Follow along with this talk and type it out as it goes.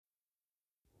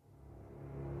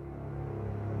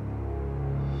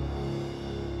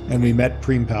And we met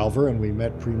Preem Palver, and we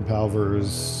met Preem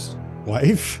Palver's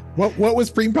wife. What was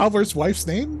Preem Palver's wife's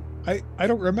name? I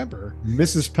don't remember.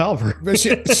 Mrs. Palver. But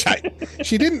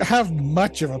she didn't have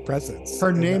much of a presence.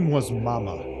 Her name was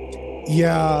Mama.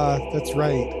 Yeah, that's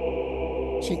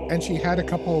right. She had a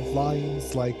couple of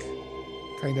lines like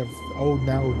kind of, oh,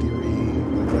 now, dearie,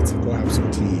 like, let's go have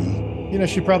some tea. You know,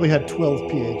 she probably had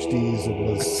 12 PhDs and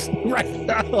was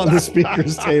right on the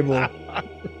speaker's table.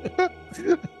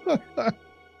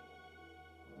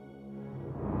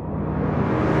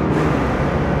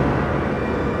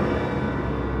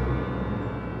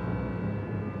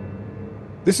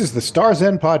 This is the Star's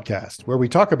End podcast, where we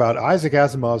talk about Isaac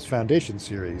Asimov's Foundation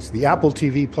series, the Apple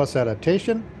TV Plus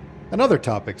adaptation, and other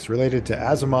topics related to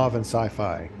Asimov and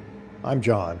sci-fi. I'm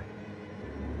John.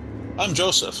 I'm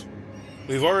Joseph.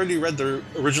 We've already read the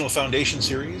original Foundation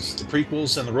series, the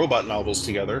prequels, and the robot novels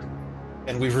together,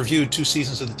 and we've reviewed 2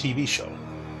 seasons of the TV show.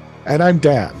 And I'm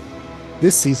Dan.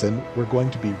 This season, we're going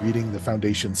to be reading the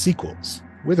Foundation sequels,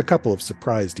 with a couple of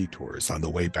surprise detours on the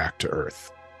way back to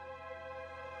Earth.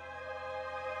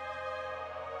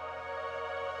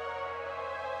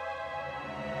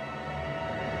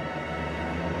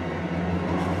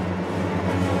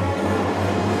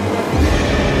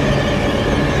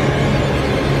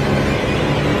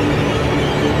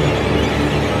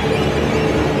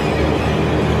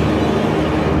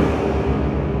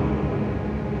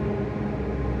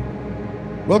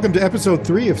 Welcome to episode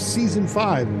 3 of season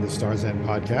 5 of the Star's End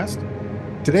podcast.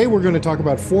 Today we're going to talk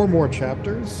about 4 more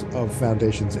chapters of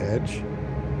Foundation's Edge.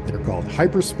 They're called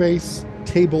Hyperspace,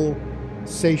 Table,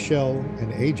 Sayshell,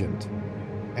 and Agent.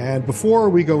 And before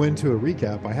we go into a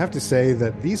recap, I have to say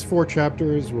that these 4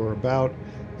 chapters were about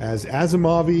as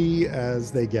Asimov-y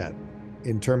as they get,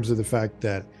 in terms of the fact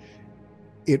that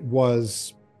it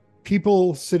was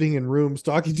people sitting in rooms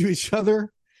talking to each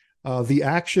other. The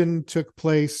action took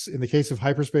place, in the case of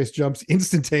hyperspace jumps,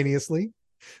 instantaneously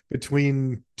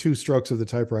between 2 strokes of the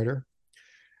typewriter.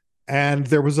 And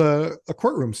there was a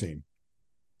courtroom scene.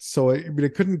 So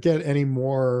it couldn't get any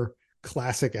more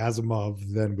classic Asimov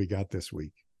than we got this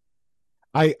week.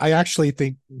 I actually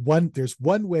think there's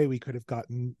one way we could have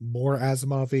gotten more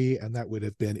Asimov-y, and that would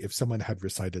have been if someone had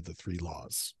recited the 3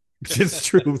 laws. It's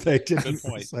true. They didn't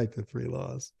recite the 3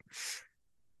 laws.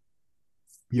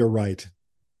 You're right.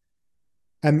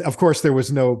 And of course, there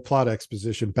was no plot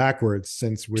exposition backwards,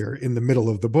 since we're in the middle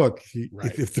of the book.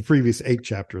 Right. If the previous 8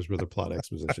 chapters were the plot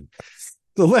exposition.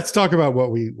 So let's talk about what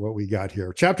we got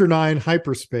here. Chapter 9,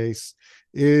 Hyperspace,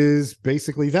 is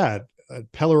basically that.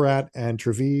 Pellerat and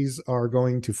Trevize are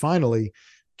going to finally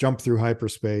jump through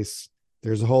hyperspace.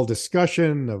 There's a whole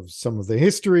discussion of some of the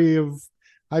history of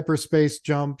hyperspace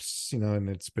jumps,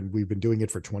 and we've been doing it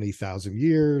for 20,000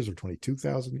 years or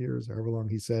 22,000 years, however long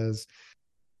he says.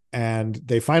 And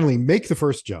they finally make the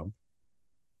first jump.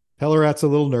 Pellerat's a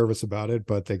little nervous about it,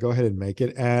 but they go ahead and make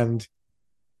it. And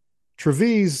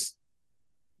Trevize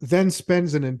then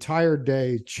spends an entire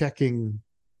day checking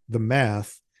the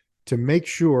math to make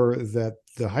sure that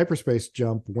the hyperspace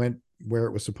jump went where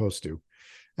it was supposed to.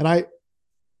 And I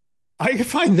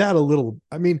find that a little,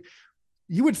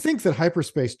 you would think that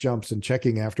hyperspace jumps and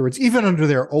checking afterwards, even under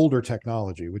their older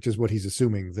technology, which is what he's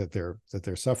assuming that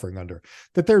they're suffering under,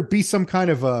 that there'd be some kind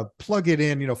of a plug it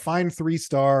in, find 3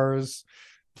 stars,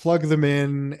 plug them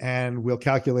in, and we'll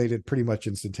calculate it pretty much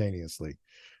instantaneously.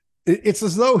 It's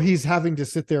as though he's having to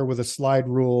sit there with a slide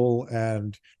rule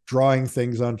and drawing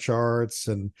things on charts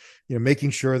and making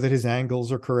sure that his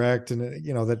angles are correct, and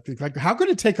that, like, how could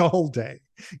it take a whole day,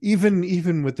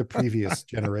 even with the previous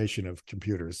generation of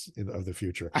computers of the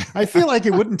future? I feel like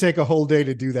it wouldn't take a whole day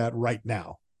to do that right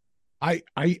now. I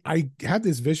had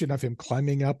this vision of him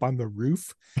climbing up on the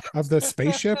roof of the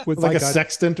spaceship with like a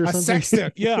sextant or something.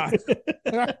 Sextant, yeah.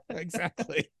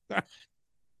 Exactly.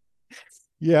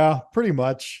 Yeah, pretty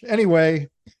much. Anyway,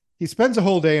 he spends a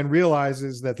whole day and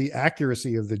realizes that the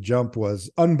accuracy of the jump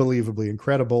was unbelievably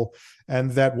incredible,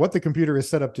 and that what the computer is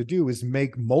set up to do is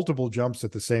make multiple jumps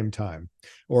at the same time,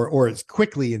 or as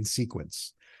quickly in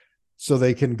sequence, so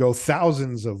they can go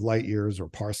thousands of light years or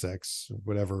parsecs,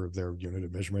 whatever their unit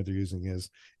of measurement they're using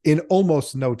is, in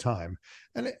almost no time.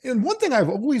 And one thing I've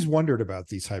always wondered about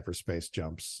these hyperspace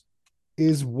jumps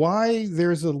is why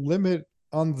there's a limit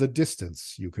on the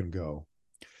distance you can go.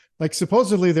 Like,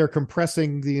 supposedly they're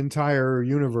compressing the entire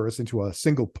universe into a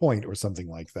single point or something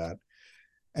like that.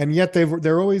 And yet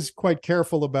they're always quite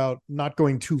careful about not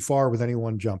going too far with any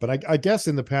one jump. And I guess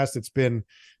in the past it's been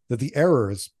that the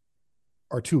errors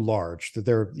are too large, that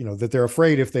they're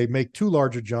afraid if they make too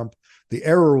large a jump, the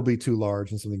error will be too large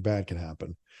and something bad can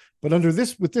happen. But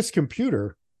with this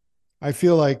computer, I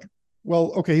feel like,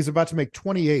 well, okay, he's about to make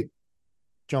 28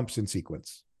 jumps in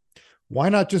sequence. Why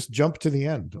not just jump to the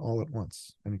end all at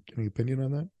once? Any opinion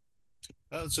on that?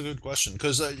 That's a good question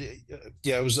because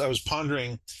yeah, I was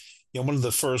pondering. One of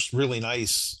the first really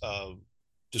nice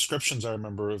descriptions I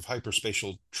remember of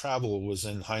hyperspatial travel was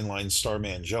in Heinlein's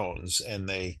Starman Jones, and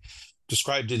they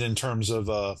described it in terms of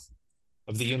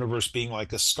the universe being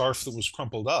like a scarf that was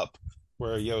crumpled up,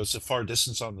 where it's a far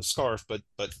distance on the scarf, but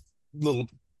little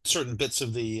certain bits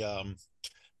of the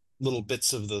little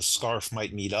bits of the scarf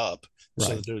might meet up,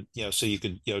 so Right. that so you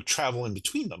could travel in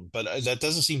between them. But that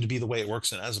doesn't seem to be the way it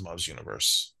works in Asimov's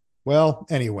universe. Well,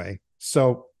 anyway,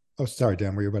 so sorry,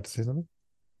 Dan, were you about to say something?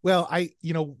 Well,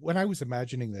 when I was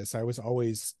imagining this, I was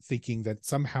always thinking that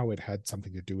somehow it had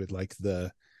something to do with like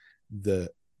an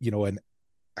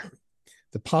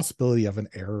the possibility of an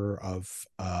error of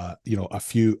a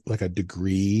few, like a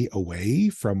degree away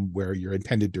from where your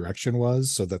intended direction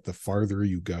was, so that the farther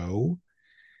you go,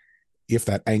 if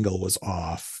that angle was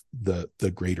off, the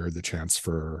greater the chance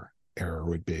for error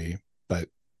would be. But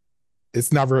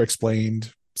it's never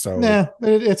explained. So Nah,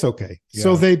 it's okay. Yeah.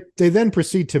 So they then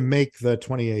proceed to make the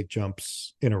 28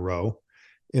 jumps in a row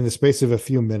in the space of a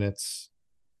few minutes,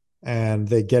 and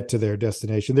they get to their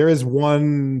destination. There is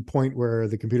one point where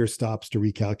the computer stops to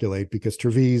recalculate because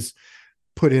Trevize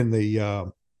put in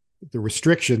the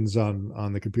restrictions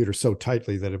on the computer so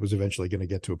tightly that it was eventually going to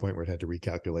get to a point where it had to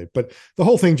recalculate. But the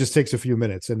whole thing just takes a few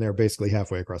minutes, and they're basically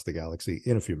halfway across the galaxy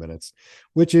in a few minutes,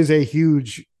 which is a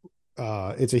huge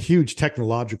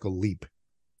technological leap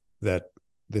that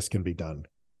this can be done.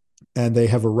 And they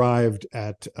have arrived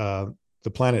at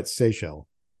the planet Sayshell,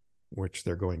 which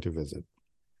they're going to visit.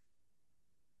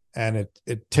 And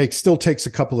it still takes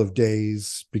a couple of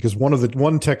days, because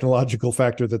one technological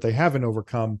factor that they haven't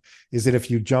overcome is that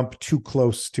if you jump too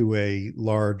close to a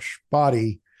large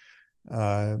body,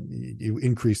 you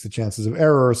increase the chances of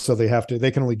error. So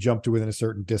they can only jump to within a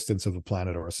certain distance of a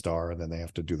planet or a star, and then they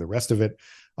have to do the rest of it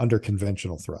under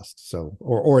conventional thrust. So,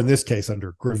 or in this case,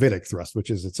 under gravitic thrust, which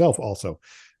is itself also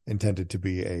intended to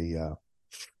be a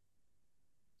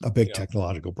big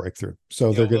technological breakthrough.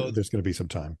 So there's going to be some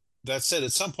time. That said,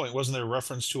 at some point, wasn't there a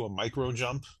reference to a micro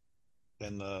jump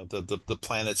and the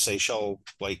planet Sayshell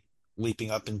like leaping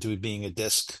up into being a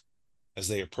disk as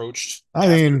they approached? I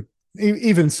mean,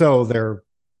 even so,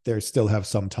 they still have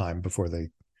some time before they,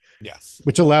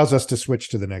 which allows us to switch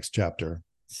to the next chapter,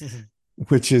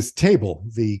 which is Table,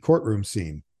 the courtroom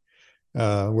scene,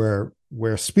 where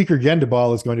Speaker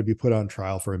Gendibal is going to be put on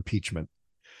trial for impeachment.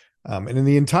 And in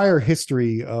the entire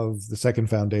history of the Second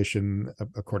Foundation,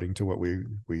 according to what we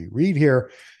read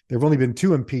here, there have only been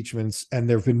 2 impeachments, and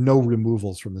there have been no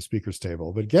removals from the speaker's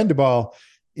table. But Gendibal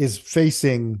is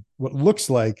facing what looks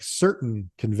like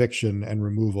certain conviction and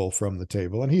removal from the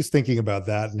table. And he's thinking about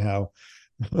that and how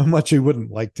much he wouldn't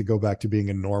like to go back to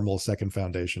being a normal Second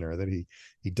Foundationer, that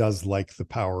he does like the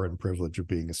power and privilege of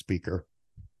being a speaker.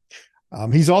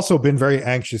 He's also been very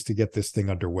anxious to get this thing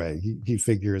underway. He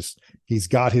figures he's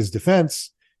got his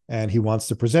defense and he wants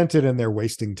to present it, and they're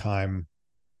wasting time,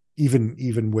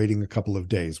 even waiting a couple of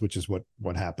days, which is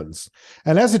what happens.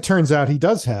 And as it turns out, he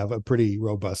does have a pretty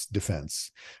robust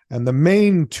defense. And the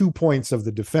main 2 points of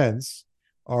the defense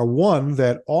are, one,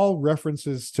 that all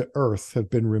references to Earth have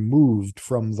been removed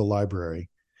from the library.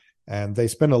 And they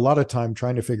spend a lot of time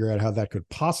trying to figure out how that could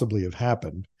possibly have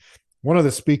happened. One of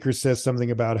the speakers says something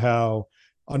about how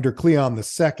under Cleon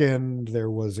II,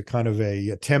 there was a kind of a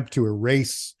attempt to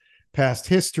erase past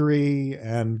history.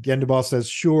 And Gendibal says,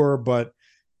 sure, but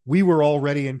we were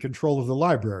already in control of the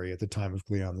library at the time of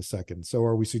Cleon II. So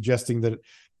are we suggesting that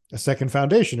a Second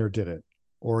Foundationer did it?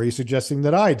 Or are you suggesting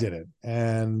that I did it?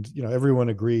 And, everyone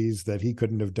agrees that he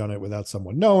couldn't have done it without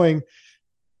someone knowing.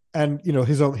 And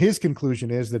his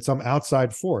conclusion is that some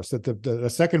outside force, that the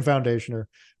Second Foundationer,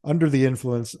 under the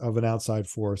influence of an outside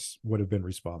force, would have been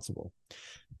responsible.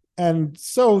 And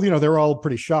so they're all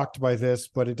pretty shocked by this,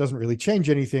 but it doesn't really change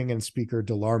anything. And Speaker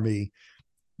Delarmy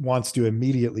wants to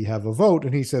immediately have a vote,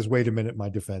 and he says, "Wait a minute, my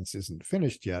defense isn't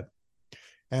finished yet."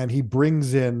 And he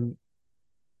brings in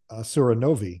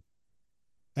Novi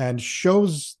and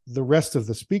shows the rest of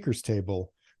the speakers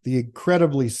table the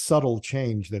incredibly subtle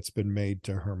change that's been made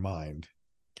to her mind.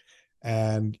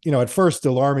 And, at first,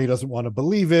 Delarmy doesn't want to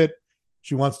believe it.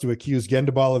 She wants to accuse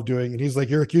Gendibal of doing it. And he's like,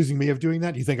 "You're accusing me of doing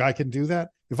that? You think I can do that?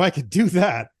 If I could do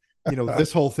that,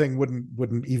 this whole thing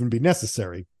wouldn't even be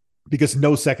necessary, because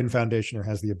no Second Foundationer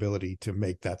has the ability to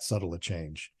make that subtle a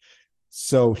change."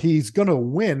 So he's going to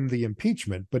win the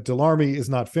impeachment, but Delarmy is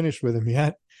not finished with him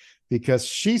yet, because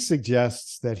she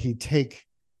suggests that he take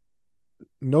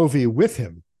Novi with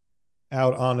him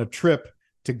out on a trip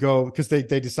to go, because they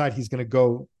decide he's going to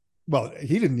go well,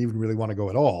 he didn't even really want to go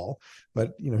at all,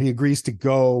 but he agrees to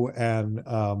go and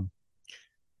find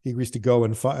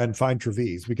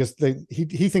Trevize, because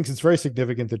he thinks it's very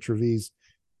significant that Trevize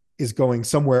is going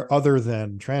somewhere other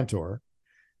than Trantor,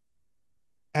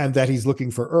 and that he's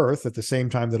looking for Earth at the same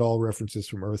time that all references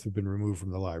from Earth have been removed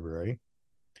from the library.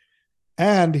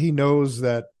 And he knows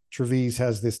that Trevize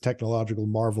has this technological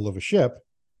marvel of a ship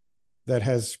that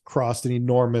has crossed an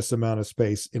enormous amount of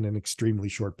space in an extremely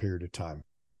short period of time.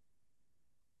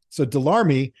 So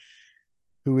Delaarme,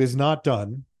 who is not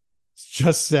done,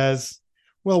 just says,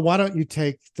 well, why don't you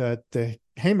take the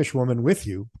Hamish woman with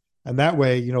you? And that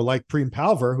way, like Preem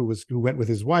Palver, who went with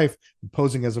his wife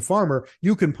posing as a farmer,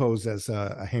 you can pose as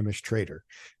a Hamish trader.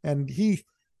 And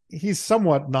he's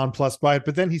somewhat nonplussed by it,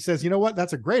 but then he says, you know what,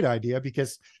 that's a great idea,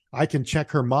 because I can check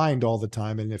her mind all the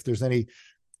time. And if there's any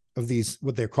of these,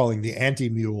 what they're calling the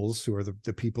anti-mules, who are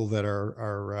the people that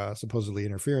are supposedly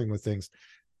interfering with things,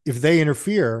 if they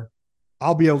interfere,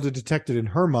 I'll be able to detect it in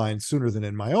her mind sooner than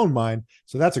in my own mind.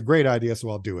 So that's a great idea. So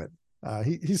I'll do it.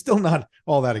 He's still not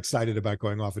all that excited about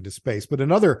going off into space. But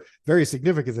another very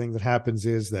significant thing that happens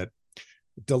is that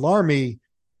Delaarme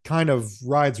kind of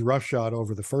rides roughshod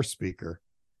over the first speaker,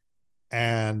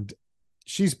 and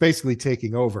she's basically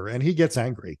taking over, and he gets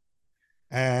angry.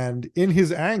 And in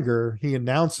his anger, he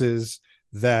announces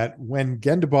that when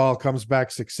Gendibal comes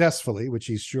back successfully, which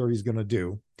he's sure he's going to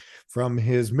do, from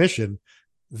his mission,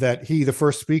 that he, the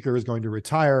first speaker, is going to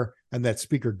retire, and that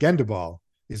Speaker Gendibal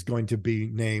is going to be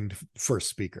named first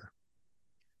speaker.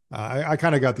 I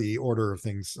kind of got the order of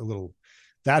things a little.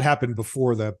 That happened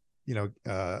before the,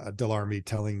 Delaarme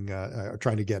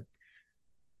trying to get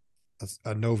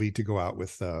a Novi to go out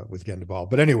with Gendibal.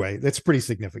 But anyway, that's pretty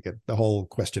significant, the whole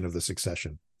question of the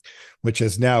succession, which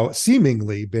has now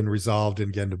seemingly been resolved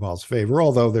in Gendibal's favor,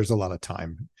 although there's a lot of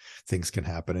time things can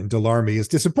happen. And Delaarme is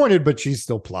disappointed, but she's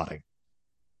still plotting,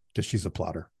 because she's a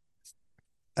plotter.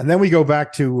 And then we go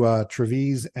back to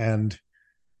Trevize and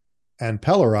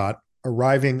Pellerat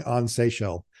arriving on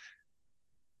Sayshell.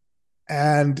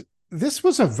 And this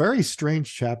was a very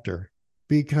strange chapter,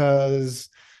 because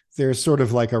there's sort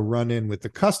of like a run-in with the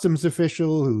customs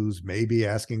official who's maybe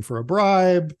asking for a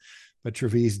bribe, but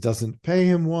Trevize doesn't pay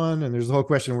him one. And there's the whole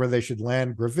question of whether they should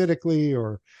land gravitically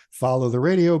or follow the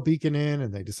radio beacon in,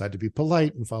 and they decide to be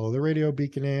polite and follow the radio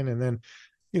beacon in. And then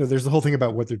there's the whole thing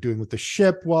about what they're doing with the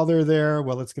ship while they're there.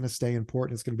 Well, it's going to stay in port,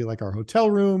 and it's going to be like our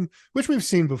hotel room, which we've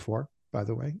seen before, by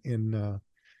the way, in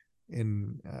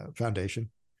Foundation,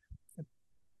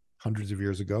 hundreds of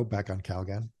years ago, back on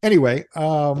Calgan. Anyway,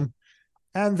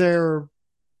 and they're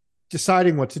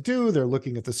deciding what to do. They're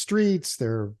looking at the streets.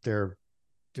 There's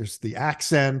the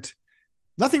accent.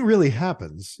 Nothing really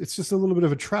happens. It's just a little bit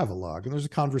of a travelogue, and there's a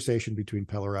conversation between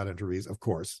Pellerat and Trevize, of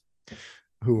course,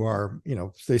 who are,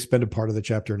 they spend a part of the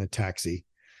chapter in a taxi.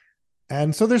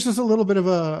 And so there's just a little bit of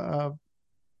a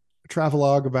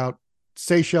travelogue about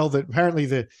Sayshell, that apparently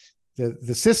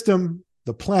the system,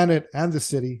 the planet, and the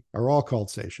city are all called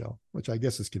Sayshell, which I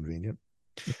guess is convenient.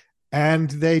 And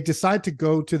they decide to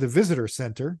go to the visitor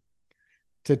center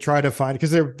to try to find,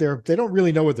 because they don't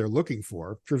really know what they're looking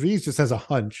for. Trevize just has a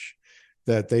hunch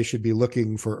that they should be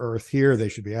looking for Earth here. They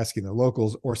should be asking the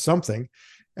locals or something.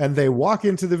 And they walk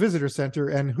into the visitor center,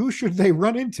 and who should they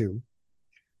run into?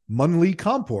 Munley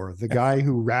Compor, the guy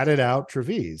who ratted out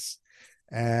Trevize.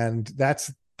 And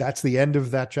that's the end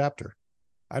of that chapter.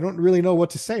 I don't really know what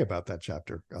to say about that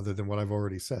chapter other than what I've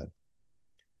already said.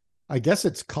 I guess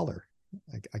it's color.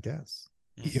 I guess.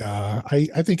 Yeah,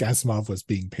 I think Asimov was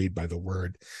being paid by the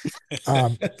word.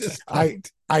 I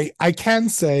can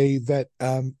say that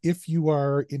if you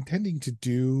are intending to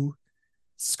do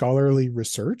scholarly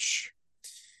research,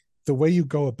 the way you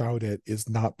go about it is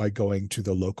not by going to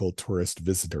the local tourist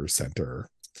visitor center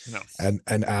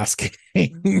and asking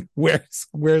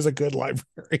where's a good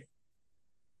library.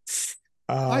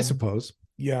 I suppose.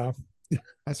 Yeah,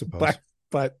 I suppose.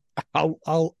 But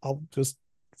I'll just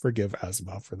forgive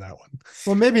Asimov for that one.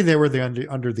 Well, maybe they were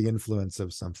under the influence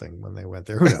of something when they went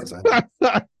there. Who knows?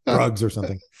 Drugs or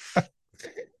something.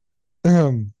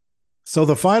 So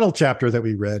the final chapter that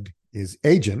we read is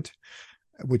Agent,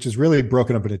 which is really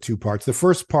broken up into two parts. The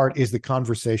first part is the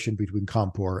conversation between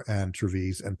Compor and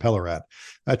Trevize and Pellerat.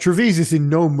 Trevize is in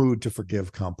no mood to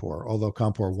forgive Compor, although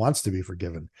Compor wants to be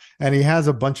forgiven. And he has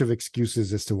a bunch of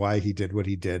excuses as to why he did what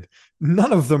he did.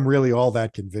 None of them really all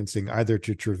that convincing, either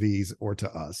to Trevize or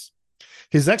to us.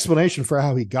 His explanation for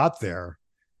how he got there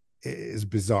is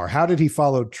bizarre. How did he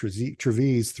follow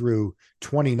Trevize through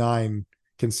 29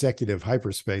 consecutive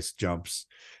hyperspace jumps?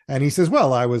 And he says,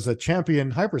 well, I was a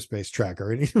champion hyperspace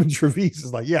tracker. And even Trevize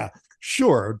is like, yeah,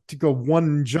 sure, to go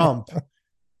one jump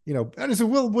and he said,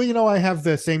 well, I have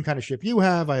the same kind of ship you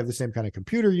have. I have the same kind of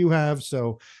computer you have.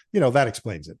 So, that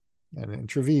explains it. And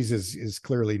Trevise is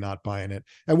clearly not buying it.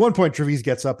 At one point, Trevise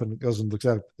gets up and goes and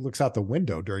looks out the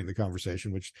window during the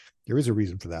conversation, which there is a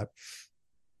reason for that.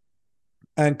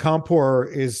 And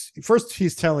Compor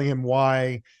he's telling him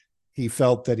why he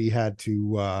felt that he had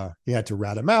to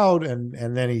rat him out,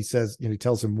 and then he says, he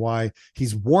tells him why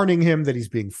he's warning him that he's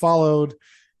being followed,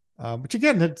 which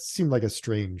again, that seemed like a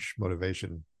strange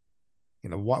motivation.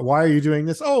 Why are you doing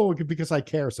this? Oh, because I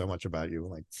care so much about you.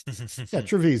 Like, yeah,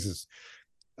 Trevise is.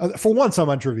 For once, I'm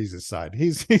on Trevise's side.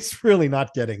 He's really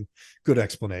not getting good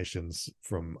explanations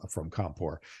from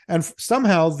Compor. And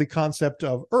somehow the concept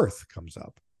of Earth comes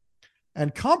up.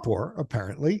 And Compor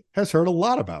apparently has heard a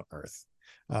lot about Earth.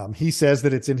 He says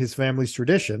that it's in his family's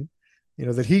tradition,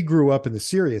 that he grew up in the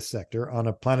Sirius sector on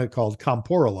a planet called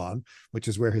Comporolon, which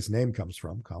is where his name comes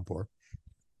from, Compor.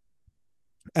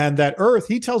 And that Earth,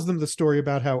 he tells them the story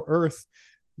about how Earth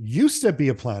used to be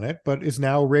a planet, but is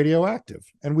now radioactive.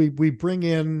 And we bring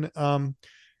in,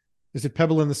 is it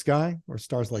Pebble in the Sky or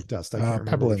Stars Like Dust?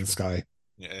 Pebble in the Sky.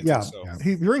 Yeah. So.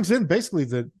 He brings in basically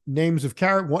the names of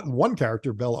one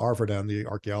character, Bel Arverdan, the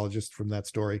archaeologist from that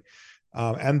story.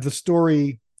 And the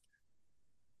story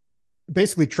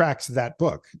basically tracks that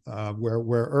book,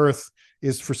 where Earth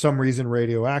is for some reason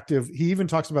radioactive. He even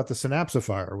talks about the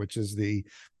synapsifier, which is the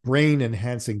brain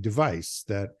enhancing device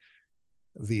that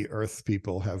the Earth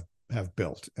people have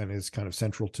built and is kind of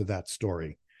central to that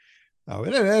story.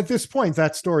 And at this point,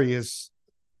 that story is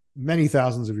many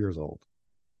thousands of years old.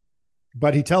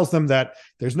 But he tells them that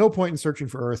there's no point in searching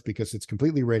for Earth because it's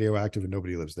completely radioactive and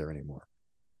nobody lives there anymore.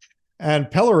 And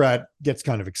Pellerat gets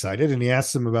kind of excited and he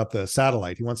asks him about the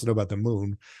satellite. He wants to know about the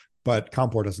moon, but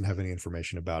Compor doesn't have any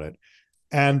information about it.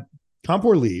 And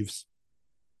Compor leaves,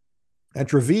 and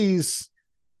Trevise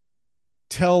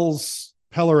tells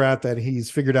Pellerat that he's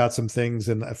figured out some things.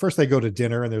 And at first they go to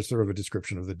dinner, and there's sort of a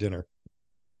description of the dinner.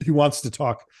 He wants to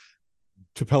talk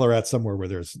to Pellerat somewhere where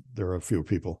there are a few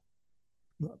people.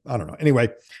 I don't know. Anyway,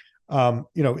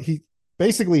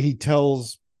 he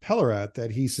tells Pellerat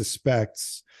that he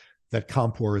suspects that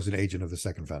Compor is an agent of the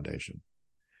Second Foundation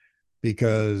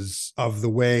because of the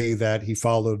way that he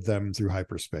followed them through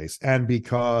hyperspace, and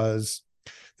because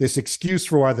this excuse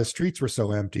for why the streets were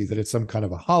so empty, that it's some kind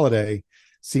of a holiday,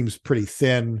 seems pretty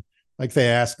thin. Like, they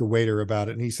ask a waiter about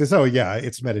it and he says, oh yeah,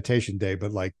 it's meditation day,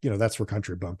 but that's for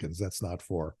country bumpkins. That's not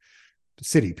for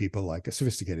city people, like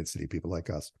sophisticated city people like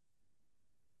us.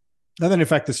 And then in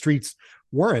fact, the streets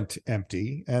weren't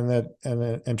empty,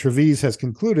 and Trevise has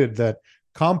concluded that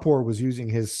Compor was using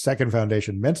his Second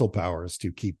Foundation mental powers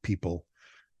to keep people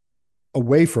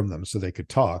away from them so they could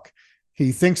talk.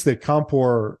 He thinks that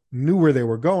Compor knew where they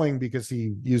were going because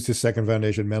he used his Second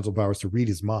Foundation mental powers to read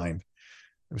his mind.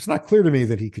 It's not clear to me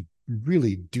that he could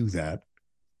really do that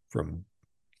through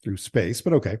space,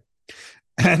 but okay.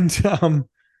 And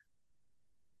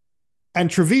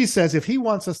Trevise says if he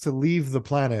wants us to leave the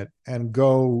planet and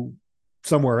go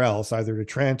somewhere else, either to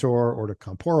Trantor or to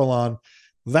Comporolon,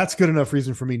 that's good enough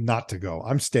reason for me not to go.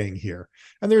 I'm staying here.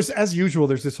 And there's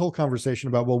this whole conversation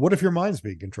about, well, what if your mind's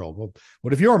being controlled? Well,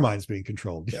 what if your mind's being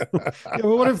controlled?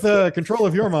 Well, what if the control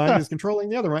of your mind is controlling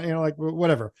the other mind?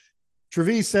 Whatever.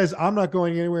 Trevise says, I'm not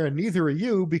going anywhere, and neither are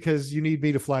you, because you need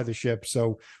me to fly the ship.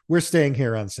 So we're staying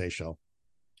here on Sayshell.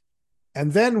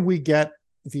 And then we get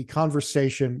the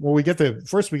conversation. Well, we get a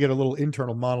little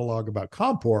internal monologue about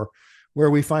Compor,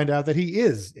 where we find out that he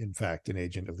is, in fact, an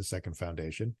agent of the Second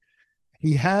Foundation.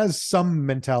 He has some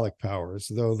mentalic powers,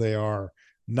 though they are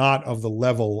not of the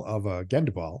level of a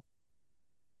Gendibal,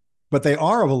 but they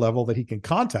are of a level that he can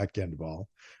contact Gendibal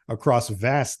across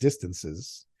vast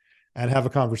distances and have a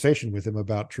conversation with him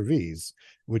about Trevise,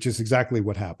 which is exactly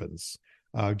what happens.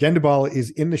 Gendibal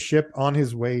is in the ship on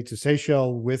his way to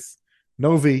Sayshell with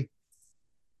Novi,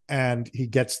 and he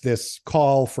gets this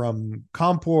call from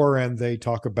Compor, and they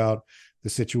talk about the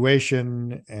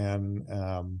situation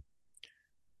and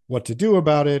what to do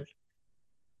about it.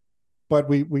 But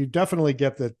we definitely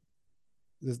get that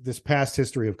this past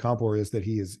history of Compor is that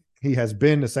he has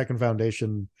been a Second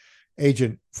Foundation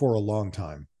agent for a long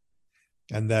time,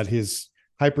 and that his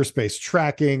hyperspace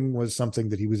tracking was something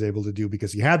that he was able to do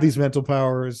because he had these mental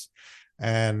powers,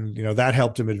 and that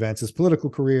helped him advance his political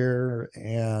career.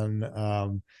 And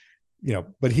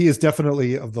but he is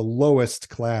definitely of the lowest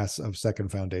class of Second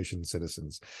Foundation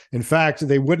citizens. In fact,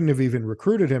 they wouldn't have even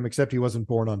recruited him except he wasn't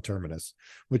born on Terminus,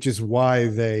 which is why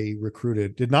they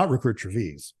did not recruit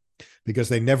Trevise, because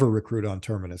they never recruit on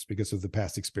Terminus because of the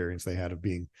past experience they had of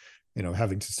being,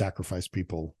 having to sacrifice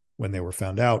people when they were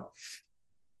found out.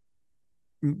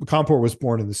 Compor was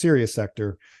born in the Sirius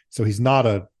sector, so he's not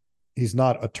a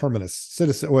Terminus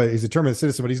citizen. Well, he's a Terminus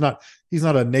citizen, but he's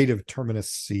not a native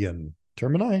Terminusian.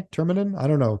 Terminin? I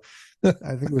don't know.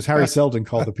 I think it was Harry Seldon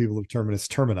called the people of Terminus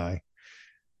Termini.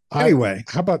 Anyway,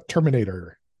 how about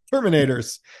Terminator?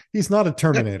 Terminators. He's not a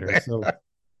Terminator, so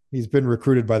he's been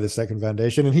recruited by the Second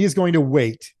Foundation, and he's going to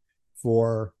wait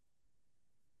for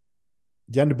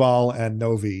Gendibal and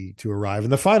Novi to arrive.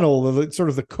 And the final, sort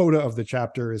of the coda of the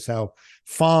chapter, is how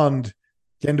fond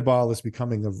Gendibal is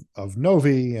becoming of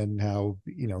Novi, and how,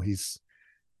 he's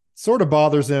sort of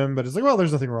bothers him, but it's like, well,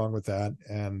 there's nothing wrong with that.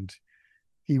 And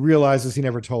he realizes he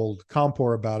never told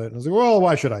Compor about it. And I was like, well,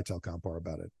 why should I tell Compor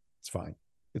about it? It's fine.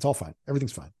 It's all fine.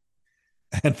 Everything's fine.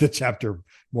 And the chapter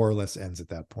more or less ends at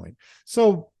that point.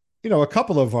 So, a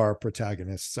couple of our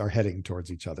protagonists are heading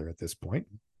towards each other at this point.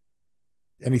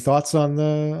 Any thoughts on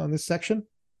this section?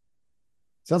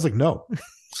 Sounds like no.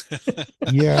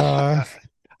 Yeah.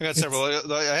 I got several.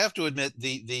 I have to admit,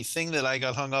 the thing that I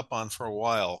got hung up on for a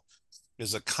while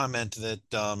is a comment that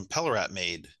Pellerat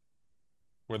made,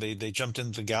 where they jumped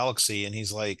into the galaxy, and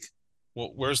he's like,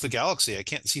 well, where's the galaxy? I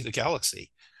can't see the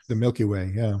galaxy. The Milky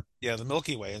Way, yeah. Yeah, the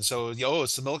Milky Way. And so,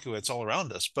 it's the Milky Way, it's all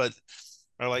around us. But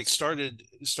I started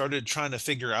trying to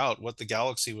figure out what the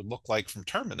galaxy would look like from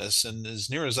Terminus, and as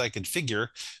near as I could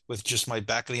figure with just my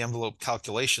back of the envelope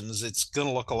calculations, it's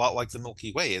gonna look a lot like the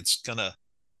Milky Way. It's gonna,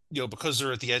 because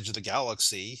they're at the edge of the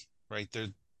galaxy, right? They're,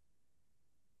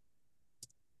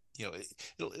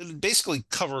 it'll basically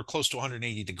cover close to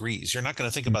 180 degrees. You're not going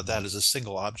to think about that as a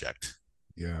single object.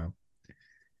 Yeah.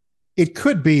 It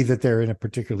could be that they're in a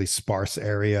particularly sparse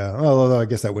area, although I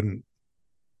guess that wouldn't,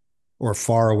 or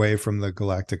far away from the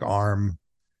galactic arm.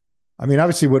 I mean,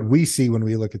 obviously what we see when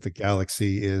we look at the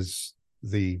galaxy is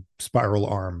the spiral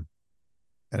arm,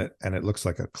 and it looks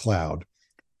like a cloud.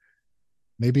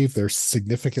 Maybe if they're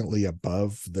significantly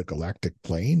above the galactic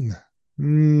plane.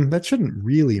 That shouldn't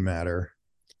really matter.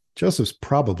 Joseph's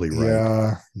probably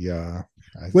right. Yeah.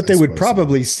 What they would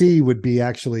probably see would be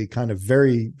actually kind of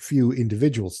very few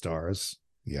individual stars.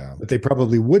 Yeah. But they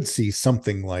probably would see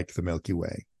something like the Milky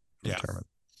Way. Yeah.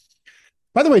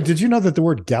 By the way, did you know that the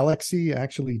word galaxy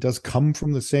actually does come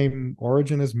from the same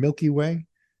origin as Milky Way?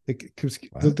 Because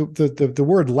the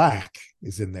word lac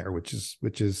is in there, which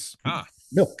is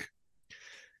milk.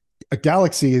 A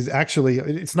galaxy is actually,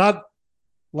 it's not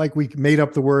like we made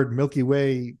up the word Milky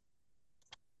Way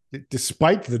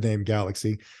despite the name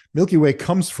galaxy. Milky Way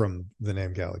comes from the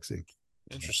name galaxy.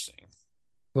 Interesting.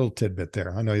 Little tidbit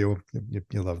there. I know you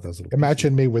love those little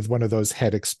Imagine me with one of those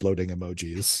head exploding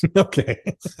emojis. Okay.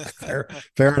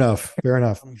 Fair enough.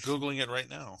 I'm Googling it right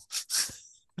now.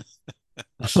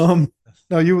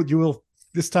 No, you will.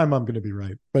 This time I'm going to be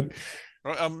right, but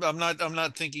I'm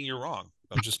not thinking you're wrong.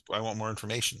 I want more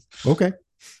information. Okay.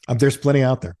 There's plenty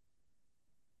out there.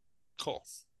 Cool.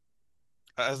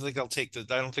 I don't think I'll take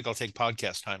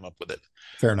podcast time up with it.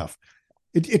 Fair enough.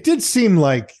 It did seem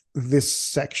like this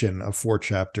section of 4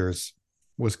 chapters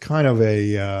was kind of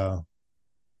a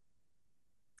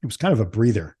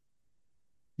breather.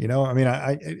 I mean,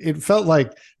 it felt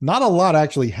like not a lot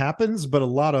actually happens, but a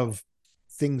lot of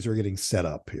things are getting set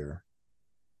up here.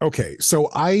 Okay, so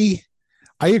I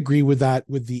agree with that,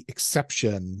 with the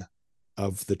exception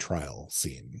of the trial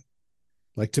scene.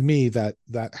 Like, to me, that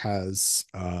has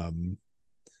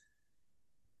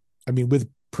I mean, with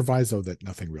proviso that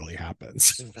nothing really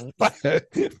happens. but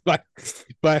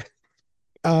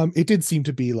it did seem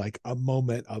to be like a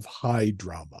moment of high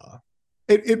drama.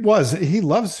 It was. He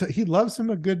loves him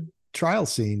a good trial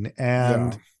scene,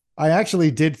 and I actually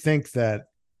did think that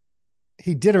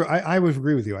he did. I would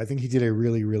agree with you. I think he did a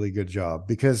really, really good job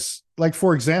because, like,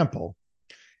 for example,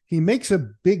 he makes a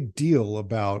big deal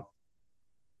about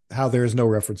how there's no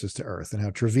references to Earth and how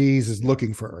Treves is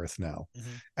looking for Earth now. Mm-hmm.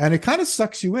 And it kind of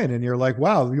sucks you in, and you're like,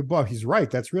 wow, he's right.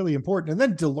 That's really important. And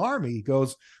then Delarmy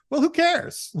goes, well, who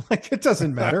cares? Like, it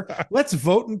doesn't matter. Let's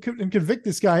vote and convict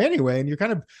this guy anyway. And you're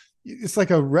kind of, it's like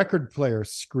a record player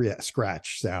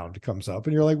scratch sound comes up,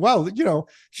 and you're like, well,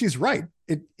 she's right.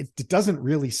 It doesn't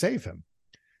really save him.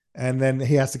 And then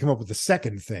he has to come up with the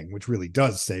second thing, which really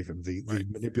does save him, the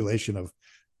manipulation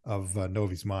of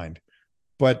Novi's mind.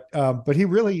 But he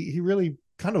really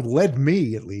kind of led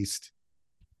me, at least,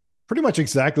 pretty much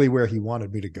exactly where he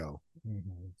wanted me to go. Mm-hmm.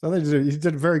 So he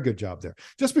did a very good job there.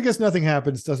 Just because nothing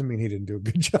happens doesn't mean he didn't do a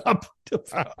good job.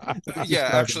 Yeah,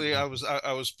 actually, I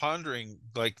was pondering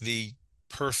like the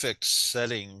perfect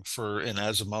setting for an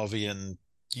Asimovian,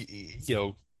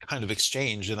 kind of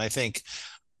exchange, and I think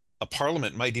a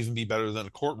parliament might even be better than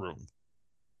a courtroom.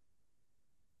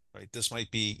 Right. This might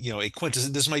be,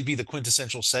 this might be the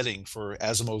quintessential setting for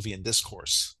Asimovian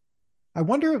discourse. I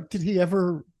wonder, did he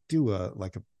ever do a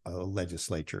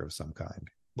legislature of some kind?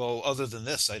 Well, other than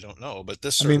this, I don't know, but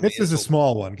this I mean, certainly this is a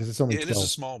small one because it's only it is a 12.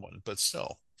 small one, but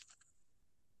still.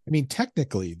 I mean,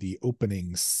 technically, the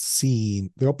opening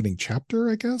scene, the opening chapter,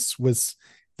 I guess, was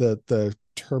the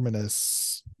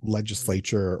Terminus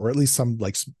legislature, or at least some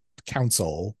like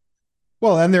council.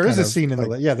 Well, and there is Kind a of scene in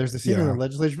like, there's a scene in the yeah,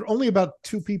 legislature, but only about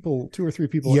two or three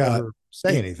people yeah. ever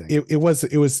say anything. It was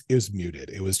muted.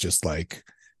 It was just like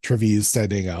Treves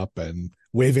standing up and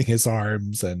waving his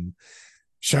arms and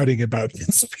shouting about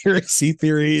conspiracy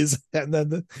theories, and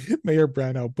then Mayor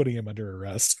Brano putting him under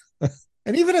arrest.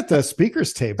 And even at the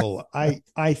speakers table,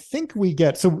 I think we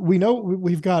get, so we know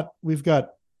we've got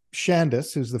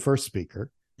Shandis, who's the first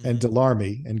speaker, and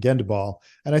Delarmy and Gendibal,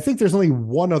 and I think there's only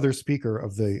one other speaker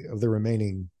of the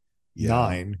remaining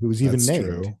 9 who's even named.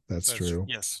 True. That's true.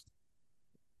 Yes.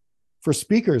 For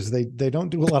speakers, they don't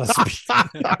do a lot of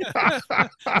speaking.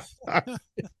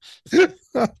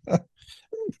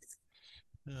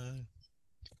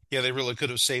 Yeah, they really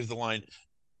could have saved the line.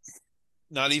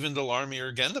 Not even Delarmy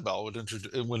or Gendibal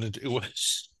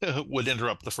would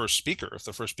interrupt the first speaker if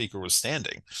the first speaker was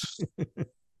standing.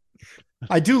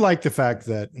 I do like the fact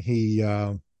that he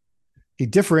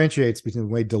differentiates between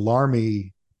the way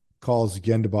Delarmy calls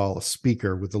Gendibal a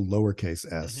speaker with the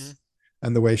lowercase s,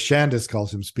 and the way Shandis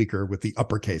calls him speaker with the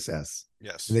uppercase s.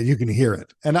 Yes, and that you can hear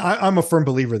it. And I'm a firm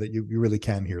believer that you really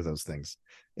can hear those things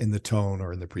in the tone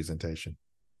or in the presentation.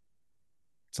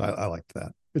 So I liked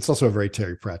that. It's also a very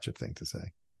Terry Pratchett thing to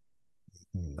say.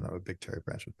 And I'm a big Terry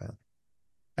Pratchett fan,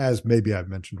 as maybe I've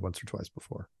mentioned once or twice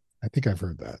before. I think I've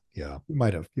heard that. Yeah, you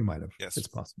might have. Yes, it's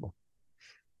possible.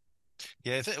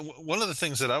 Yeah, I think one of the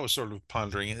things that I was sort of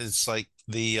pondering is like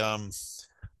the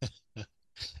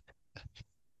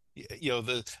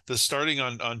the starting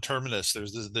on Terminus.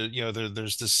 There's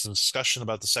there's this discussion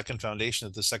about the second foundation,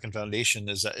 that the second foundation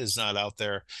is not out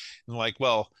there, and like,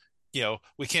 well,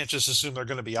 we can't just assume they're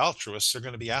going to be altruists. They're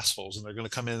going to be assholes, and they're going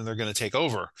to come in and they're going to take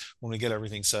over when we get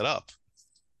everything set up.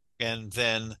 And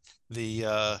then the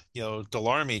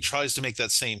Delarmy tries to make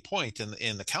that same point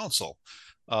in the council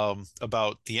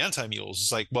about the anti-mules.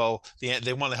 It's like, well,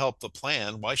 they want to help the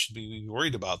plan. Why should we be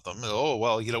worried about them? Oh,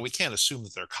 well, we can't assume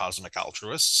that they're cosmic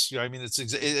altruists. I mean, it's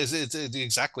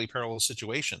exactly parallel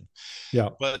situation. Yeah.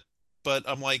 But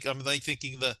I'm like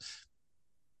thinking the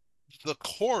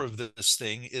core of this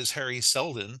thing is Harry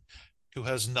Seldon, who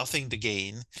has nothing to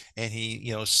gain, and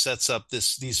he sets up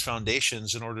these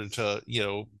foundations in order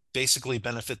to basically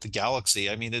benefit the galaxy.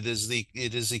 I mean, it is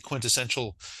the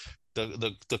quintessential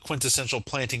the quintessential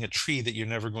planting a tree that you're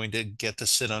never going to get to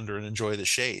sit under and enjoy the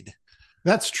shade.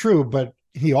 That's true, but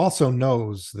he also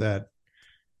knows that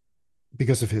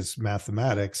because of his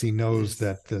mathematics, he knows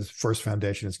that the first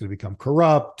foundation is going to become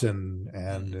corrupt, and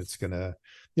it's going to,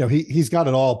 he's got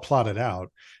it all plotted out.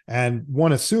 And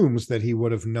one assumes that he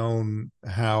would have known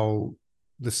how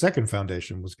the second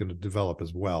foundation was going to develop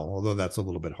as well, although that's a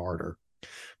little bit harder,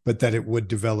 but that it would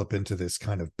develop into this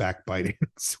kind of backbiting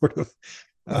sort of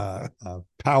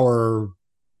power,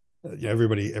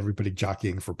 everybody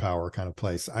jockeying for power kind of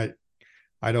place.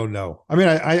 I don't know. I mean,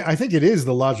 I think it is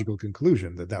the logical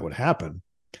conclusion that would happen.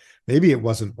 Maybe it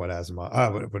wasn't what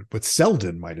Asimov, what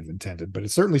Seldon might have intended, but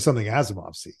it's certainly something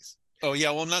Asimov sees. Oh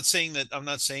yeah, well, I'm not saying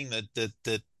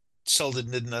that Seldon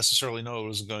didn't necessarily know what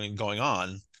was going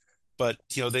on, but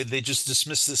they just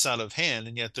dismiss this out of hand,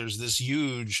 and yet there's this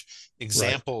huge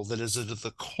example that is at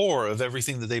the core of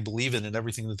everything that they believe in and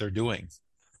everything that they're doing.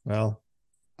 Well,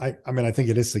 I mean, I think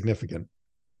it is significant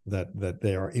that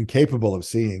they are incapable of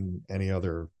seeing any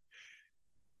other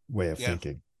way of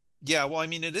thinking. Yeah, well, I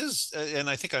mean, it is, and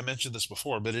I think I mentioned this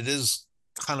before, but it is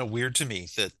kind of weird to me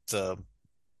that the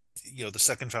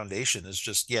second foundation is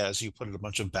just, as you put it, a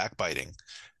bunch of backbiting.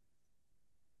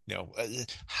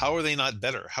 How are they not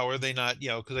better? How are they not,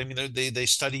 because I mean, they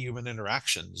study human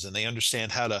interactions, and they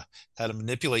understand how to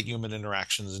manipulate human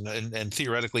interactions and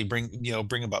theoretically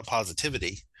bring about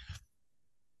positivity.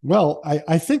 Well,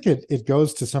 I think it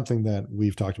goes to something that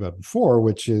we've talked about before,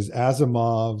 which is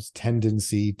Asimov's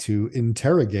tendency to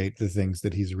interrogate the things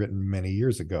that he's written many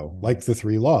years ago, like the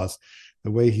 3 laws,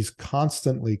 the way he's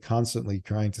constantly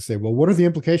trying to say, well, what are the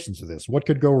implications of this? What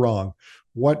could go wrong?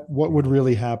 What would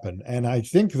really happen? And I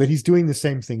think that he's doing the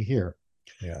same thing here.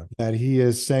 Yeah. That he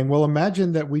is saying, well,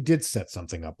 imagine that we did set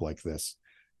something up like this.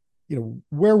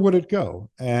 Where would it go?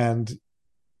 And,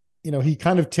 he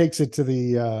kind of takes it to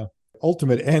the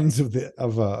ultimate ends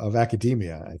of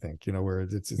academia, I think, where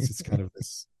it's kind of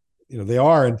this, they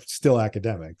are still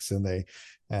academics, and they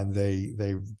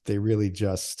really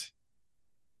just,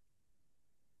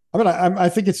 I mean, I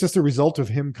think it's just a result of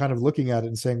him kind of looking at it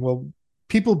and saying, well,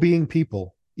 people being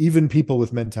people, even people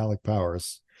with mentalic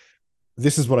powers,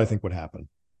 this is what I think would happen.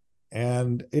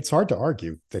 And it's hard to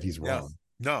argue that he's Yeah. wrong.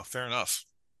 No, fair enough.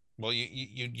 Well,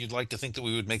 you'd like to think that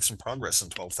we would make some progress in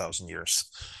 12,000 years.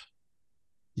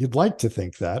 You'd like to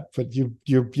think that, but you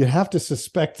have to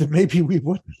suspect that maybe we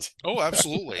wouldn't. Oh,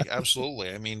 absolutely,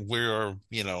 absolutely. I mean, we are,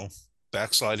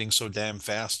 backsliding so damn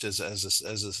fast as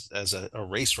a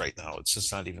race right now. It's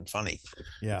just not even funny.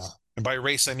 Yeah. And by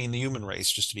race, I mean the human race,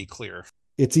 just to be clear.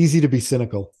 It's easy to be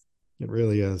cynical. It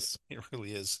really is. It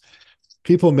really is.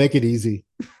 People make it easy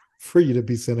for you to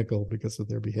be cynical because of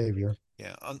their behavior.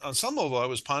 Yeah. On some level, I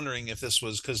was pondering if this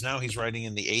was because now he's writing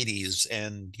in the 80s,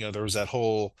 and there was that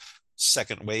whole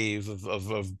second wave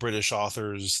of British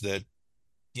authors that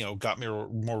got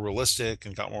more realistic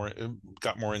and got more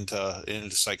into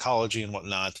psychology and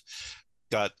whatnot,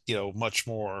 got much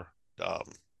more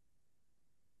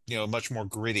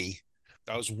gritty.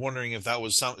 I was wondering if that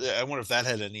was I wonder if that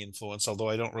had any influence, although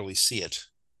I don't really see it.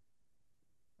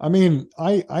 I mean,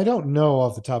 I don't know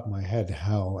off the top of my head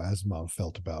how Asimov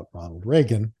felt about Ronald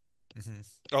Reagan. Mm-hmm.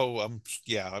 Oh, I'm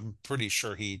pretty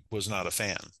sure he was not a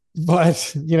fan.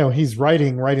 But, he's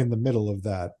writing right in the middle of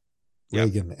that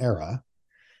Reagan era.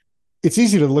 It's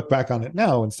easy to look back on it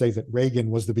now and say that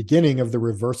Reagan was the beginning of the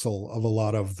reversal of a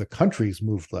lot of the countries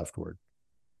moved leftward.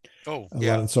 Oh, a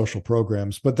lot of social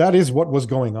programs, but that is what was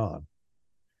going on.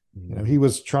 He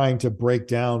was trying to break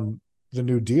down the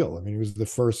New Deal. I mean, he was the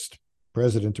first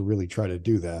president to really try to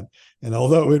do that. And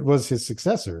although it was his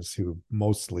successors who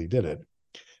mostly did it,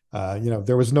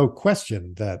 there was no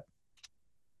question that,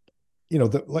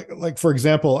 like for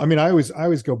example, I mean, I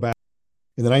always go back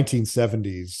in the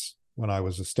 1970s when I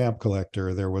was a stamp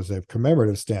collector. There was a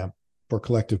commemorative stamp for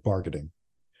collective bargaining,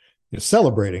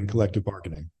 celebrating collective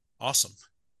bargaining. Awesome.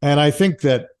 And I think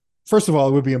that, first of all,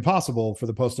 it would be impossible for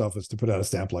the post office to put out a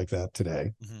stamp like that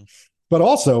today. Mm-hmm. But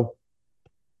also,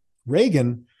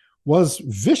 Reagan was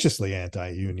viciously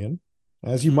anti-union,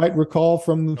 as you might recall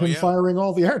from him firing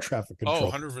all the air traffic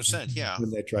control. Oh, 100%, yeah.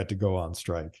 When they tried to go on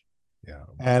strike. Yeah.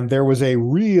 And there was a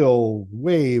real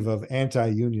wave of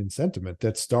anti-union sentiment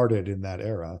that started in that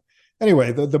era.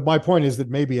 Anyway, my point is that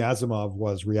maybe Asimov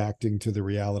was reacting to the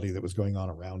reality that was going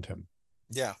on around him.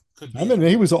 Yeah, could be. I mean,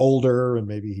 he was older and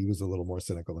maybe he was a little more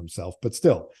cynical himself, but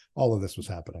still, all of this was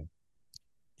happening.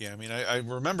 Yeah, I mean, I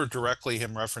remember directly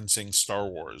him referencing Star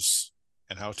Wars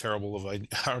and how terrible of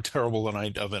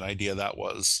an idea that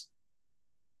was.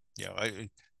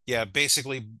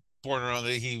 Basically, born around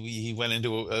he went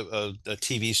into a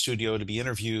TV studio to be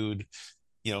interviewed,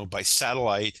 by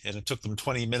satellite, and it took them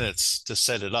 20 minutes to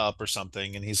set it up or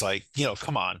something. And he's like,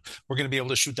 come on, we're going to be able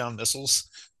to shoot down missiles.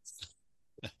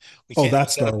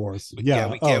 That's Star Wars. We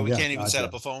can't even set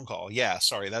up a phone call. Yeah,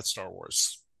 sorry, that's Star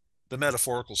Wars. The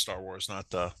metaphorical Star Wars, not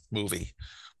the movie.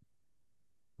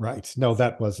 Right. No,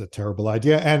 that was a terrible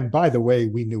idea. And by the way,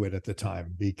 we knew it at the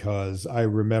time because I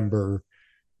remember.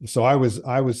 So I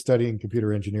was studying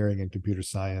computer engineering and computer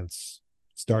science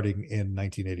starting in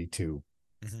 1982.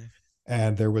 Mm-hmm.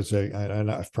 And there was and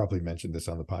I've probably mentioned this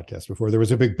on the podcast before, there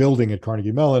was a big building at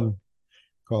Carnegie Mellon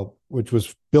which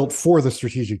was built for the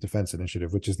Strategic Defense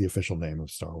Initiative, which is the official name of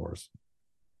Star Wars.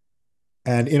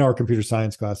 And in our computer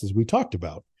science classes, we talked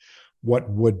about what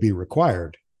would be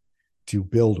required to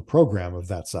build a program of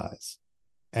that size.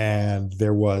 And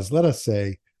there was, let us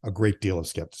say, a great deal of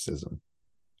skepticism.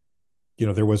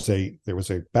 There was a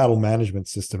battle management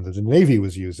system that the Navy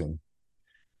was using,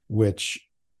 which,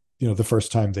 the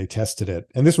first time they tested it,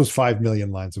 and this was 5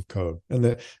 million lines of code, and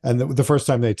the first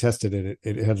time they tested it,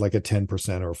 it had like a 10%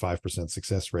 or 5%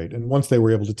 success rate. And once they were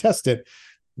able to test it,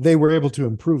 they were able to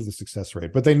improve the success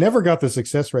rate, but they never got the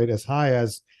success rate as high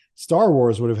as Star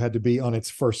Wars would have had to be on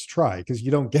its first try, because you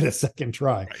don't get a second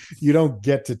try. Right. You don't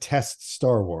get to test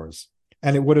Star Wars.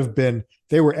 And it would have been,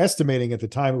 they were estimating at the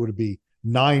time, it would be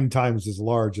 9 times as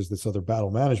large as this other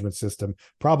battle management system.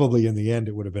 Probably in the end,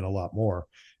 it would have been a lot more.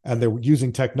 And they were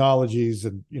using technologies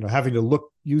and, having to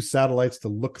use satellites to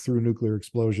look through nuclear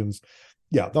explosions.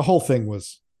 Yeah, the whole thing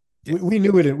was, we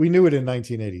knew it. We knew it in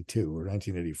 1982 or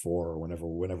 1984 or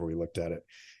whenever we looked at it.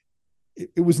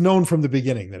 It was known from the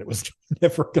beginning that it was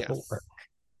never going to work.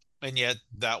 And yet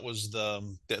that was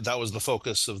the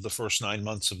focus of the first 9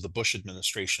 months of the Bush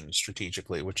administration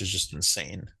strategically, which is just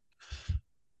insane.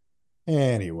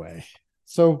 Anyway,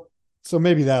 so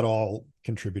maybe that all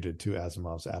contributed to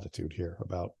Asimov's attitude here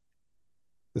about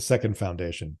the second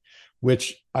foundation,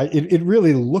 which it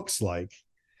really looks like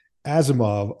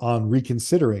Asimov, on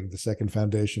reconsidering the second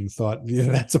foundation, thought,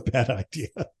 that's a bad idea.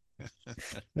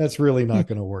 That's really not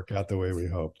going to work out the way we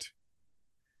hoped.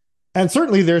 And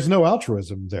certainly there's no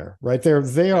altruism there, right?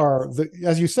 They are,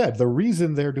 as you said, the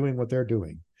reason they're doing what they're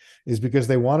doing is because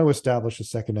they want to establish a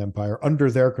second empire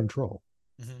under their control.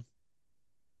 Mm-hmm.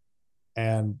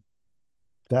 And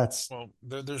that's, well,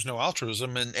 there's no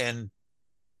altruism, and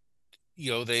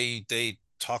they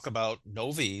talk about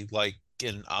Novi like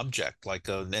an object, like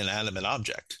an inanimate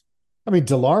object. I mean,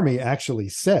 Delarmy actually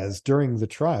says during the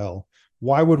trial,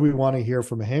 why would we want to hear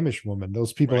from a Hamish woman?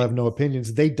 Those people Right. have no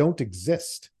opinions. They don't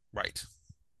exist. Right.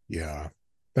 Yeah.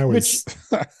 That was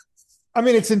I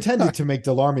mean, it's intended to make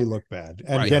Delarmy look bad,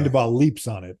 and Right. Gendibal leaps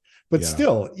on it. But Yeah.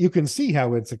 still, you can see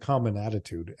how it's a common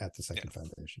attitude at the Second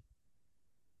Foundation.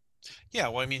 Yeah,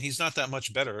 well, I mean, he's not that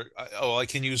much better. I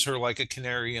can use her like a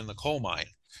canary in the coal mine.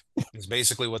 Is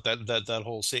basically what that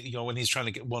whole when he's trying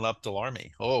to get one up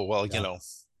Delarmy. Oh, well,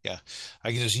 Yeah.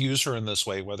 I can just use her in this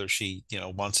way, whether she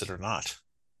wants it or not.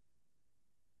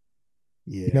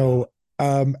 Yeah.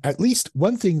 At least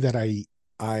one thing that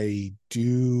I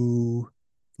do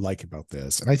like about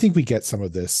this, and I think we get some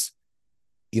of this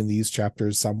in these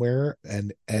chapters somewhere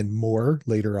and more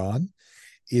later on,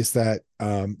 is that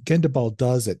Gendibal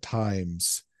does at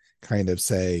times kind of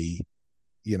say,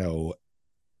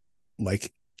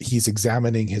 like he's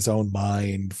examining his own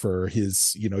mind for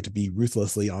his, to be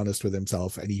ruthlessly honest with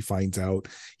himself, and he finds out,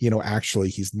 actually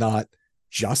he's not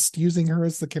just using her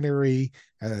as the canary,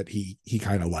 and that he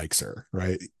kind of likes her,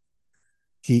 right?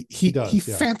 He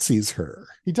fancies her.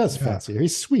 He does fancy her.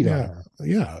 He's sweet on her.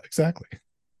 Yeah, exactly.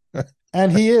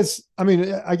 And he is, I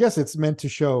mean, I guess it's meant to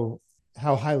show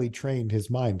how highly trained his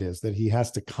mind is, that he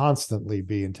has to constantly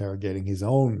be interrogating his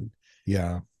own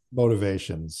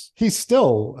motivations. He's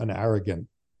still an arrogant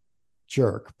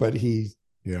jerk, but he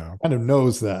kind of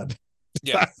knows that.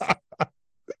 Yeah.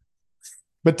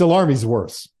 But Delarmy's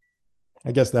worse.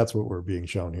 I guess that's what we're being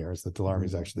shown here, is that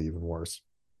Delarmy's actually even worse.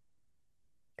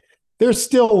 There's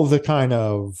still the kind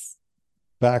of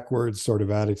backwards sort of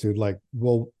attitude, like,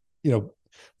 well,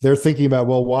 they're thinking about,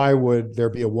 well, why would there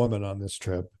be a woman on this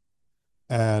trip?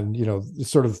 And,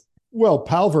 sort of, well,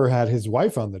 Palver had his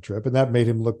wife on the trip, and that made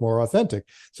him look more authentic.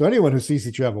 So anyone who sees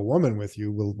that you have a woman with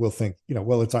you will think,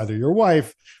 well, it's either your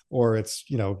wife or it's,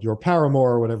 your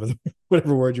paramour, or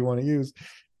whatever word you want to use.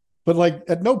 But like,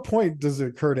 at no point does it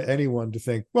occur to anyone to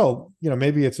think, well,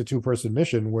 maybe it's a 2-person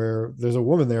mission where there's a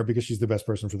woman there because she's the best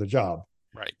person for the job.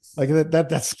 Right. Like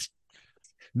that's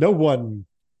no one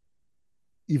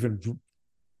even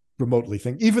remotely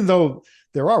think, even though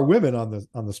there are women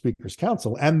on the Speaker's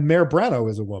Council, and Mayor Brano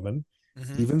is a woman.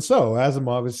 Mm-hmm. Even so,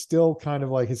 Asimov is still kind of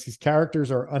like his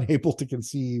characters are unable to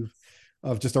conceive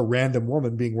of just a random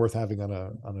woman being worth having on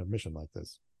a mission like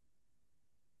this.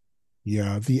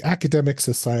 Yeah, the Academic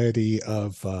Society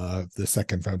of the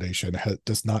Second Foundation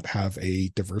does not have a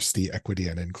diversity, equity,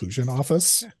 and inclusion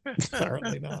office.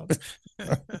 Apparently not.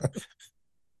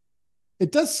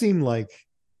 It does seem like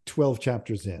 12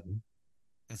 chapters in,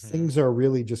 things are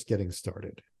really just getting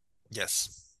started.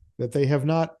 Yes. That they have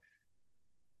not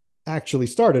actually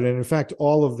started. And in fact,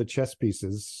 all of the chess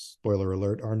pieces, spoiler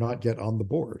alert, are not yet on the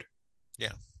board.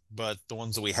 Yeah. But the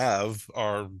ones that we have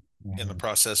are in the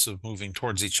process of moving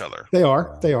towards each other. They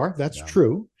are. That's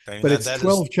true. I mean, but it's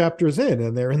 12 chapters in,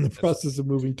 and they're in the process of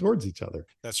moving towards each other.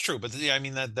 That's true. But I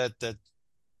mean, that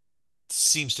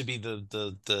seems to be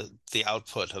the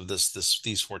output of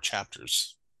these 4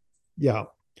 chapters. Yeah.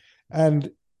 And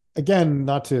again,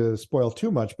 not to spoil too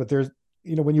much, but there's,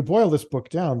 when you boil this book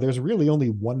down, there's really only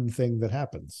one thing that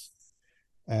happens.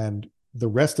 And the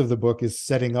rest of the book is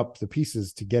setting up the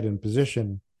pieces to get in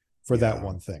position for that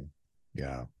one thing.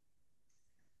 Yeah.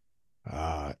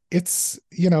 It's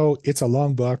a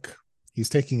long book. He's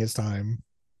taking his time.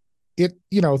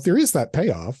 There is that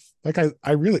payoff. Like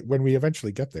I really, when we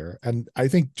eventually get there, and I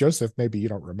think Joseph, maybe you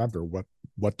don't remember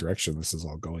what direction this is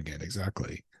all going in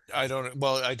exactly. I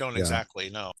don't exactly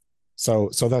know. So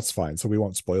that's fine. So we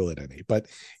won't spoil it any, but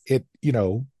it,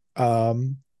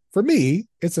 for me,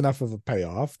 it's enough of a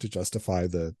payoff to justify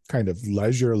the kind of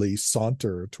leisurely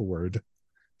saunter toward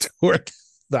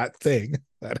that thing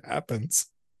that happens.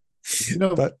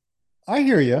 But I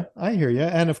hear you.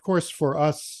 And of course, for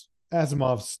us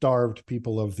Asimov starved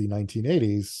people of the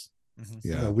 1980s,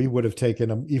 we would have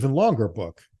taken an even longer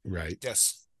book. Right.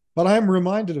 Yes. But I'm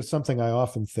reminded of something I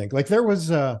often think. Like there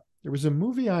was a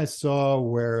movie I saw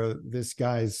where this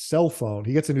guy's cell phone,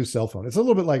 he gets a new cell phone. It's a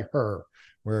little bit like Her,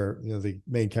 where the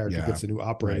main character gets a new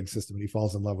operating system and he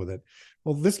falls in love with it.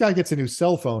 Well, this guy gets a new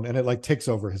cell phone and it like takes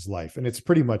over his life, and it's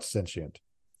pretty much sentient.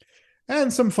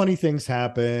 And some funny things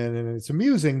happen and it's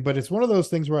amusing, but it's one of those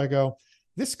things where I go,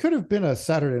 this could have been a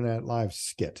Saturday Night Live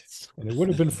skit and it would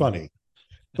have been funny.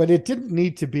 but it didn't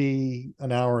need to be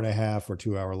an hour and a half or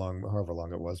 2 hour long, however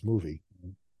long it was, movie.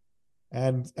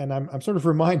 And I'm sort of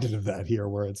reminded of that here,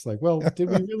 where it's like, well, did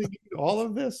we really need all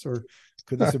of this, or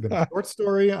could this have been a short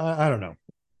story? I don't know.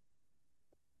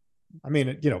 I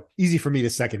mean, easy for me to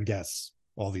second guess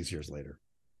all these years later.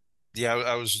 Yeah,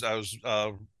 I was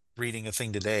reading a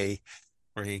thing today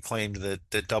where he claimed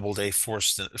that Doubleday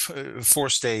forced an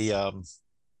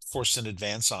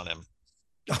advance on him.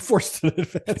 Forced an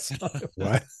advance.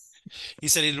 What? He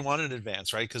said he didn't want an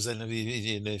advance, right? Because then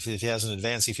if he has an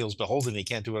advance, he feels beholden. He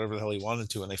can't do whatever the hell he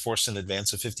wanted to, and they forced an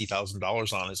advance of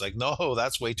 $50,000 on. He's like, no,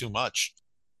 that's way too much.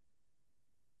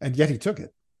 And yet he took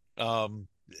it.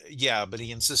 Yeah, but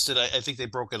he insisted. I think they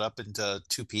broke it up into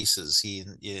two pieces.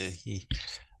 And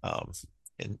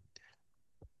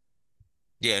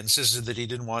yeah, insisted that he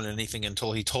didn't want anything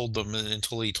until he told them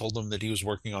that he was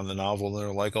working on the novel. And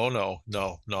they're like, oh no,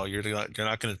 you're not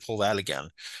going to pull that again.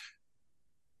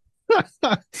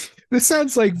 This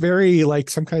sounds like very like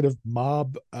some kind of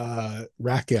mob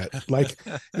racket, like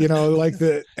like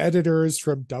the editors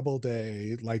from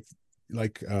Doubleday, like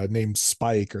named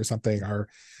Spike or something, are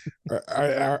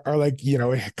like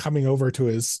coming over to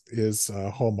his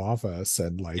home office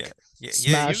and like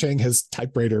smashing his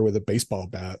typewriter with a baseball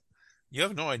bat. You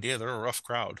have no idea, they're a rough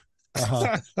crowd.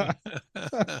 I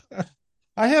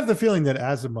have the feeling that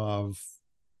Asimov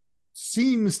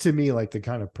seems to me like the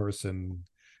kind of person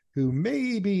who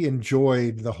maybe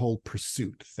enjoyed the whole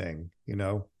pursuit thing,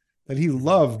 that he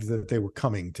loved that they were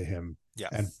coming to him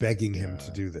and begging him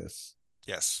to do this.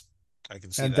 Yes, I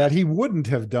can see and that he wouldn't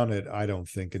have done it, I don't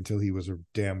think, until he was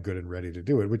damn good and ready to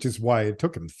do it, which is why it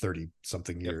took him 30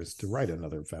 something years to write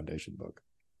another Foundation book.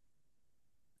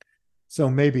 So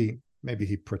maybe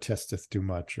he protesteth too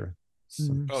much, or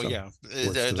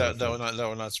that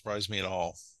would not surprise me at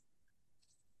all.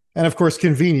 And of course,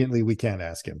 conveniently, we can't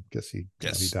ask him because he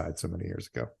died so many years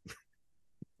ago.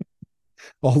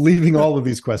 Leaving all of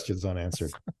these questions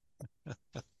unanswered.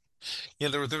 Yeah,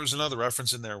 there was another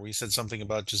reference in there where he said something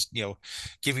about just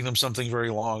giving them something very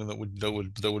long that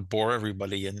would bore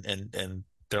everybody, and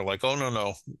they're like, oh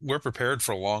no, we're prepared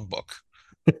for a long book.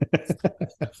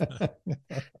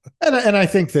 and I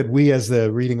think that we, as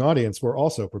the reading audience, were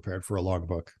also prepared for a long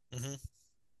book. Mm-hmm.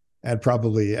 And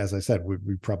probably, as I said,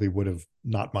 we probably would have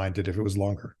not minded if it was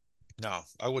longer. No,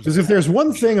 I wouldn't. Because if there's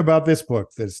one thing about this book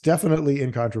that's definitely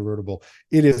incontrovertible,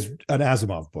 it is an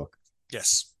Asimov book.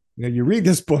 Yes. You read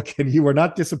this book and you are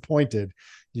not disappointed.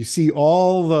 You see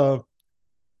all of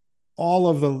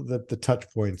the touch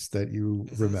points that you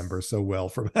remember so well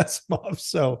from Asimov.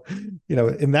 So,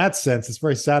 in that sense, it's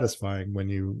very satisfying when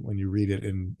you read it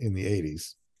in the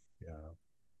 80s. Yeah,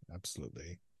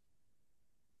 absolutely.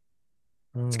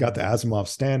 It's got the Asimov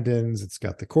stand-ins. It's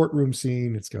got the courtroom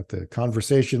scene. It's got the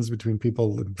conversations between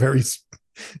people. Pellerat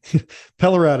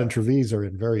and Trevize are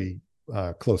in very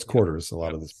close quarters a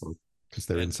lot of this book because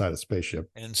they're inside a spaceship.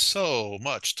 And so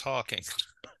much talking.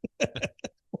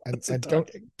 and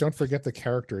don't forget the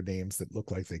character names that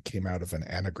look like they came out of an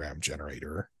anagram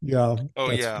generator. Yeah.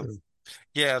 Oh yeah. True.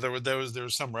 Yeah, there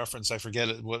was some reference. I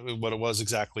forget what it was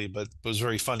exactly, but it was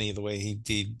very funny the way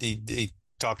he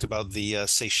talked about the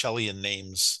Sayshellian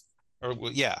names, or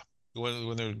when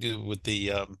they're with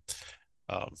the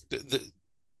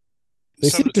they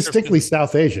seem distinctly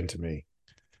South Asian to me.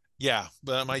 Yeah,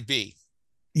 but it might be.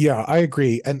 Yeah, I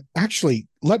agree. And actually,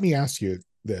 let me ask you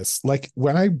this: like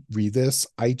when I read this,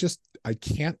 I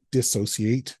can't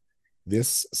dissociate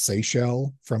this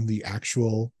Sayshell from the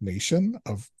actual nation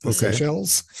of the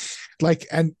Seychelles. Like,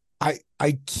 and I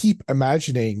keep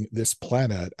imagining this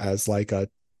planet as like a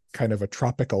kind of a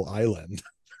tropical island.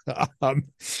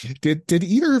 Did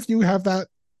either of you have that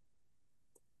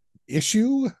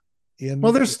issue?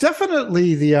 Well, there's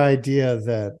definitely the idea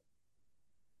that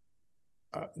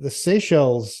the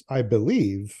Seychelles, I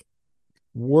believe,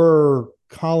 were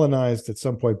colonized at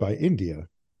some point by India.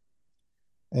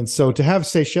 And so to have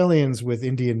Seychellians with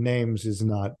Indian names is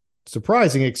not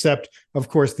surprising, except, of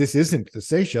course, this isn't the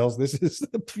Seychelles. This is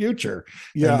the future.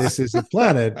 Yeah. And this is a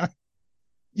planet.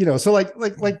 So like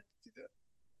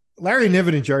Larry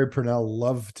Niven and Jerry Purnell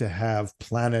love to have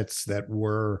planets that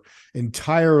were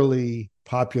entirely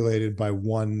populated by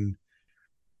one,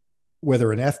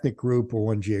 whether an ethnic group or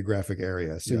one geographic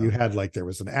area. So you had there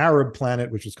was an Arab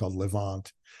planet, which was called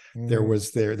Levant. There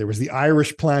was the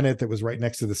Irish planet that was right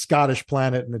next to the Scottish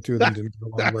planet, and the two of them didn't get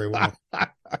along very well.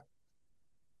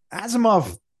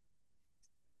 Asimov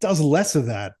does less of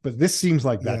that, but this seems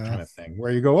like that kind of thing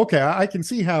where you go, okay, I can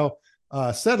see how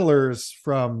settlers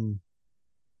from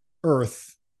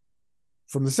Earth,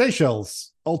 from the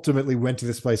Seychelles, ultimately went to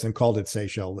this place and called it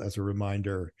Sayshell as a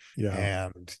reminder. Yeah.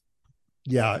 And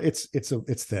Yeah, it's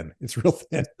thin. It's real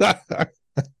thin.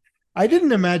 I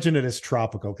didn't imagine it as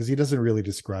tropical because he doesn't really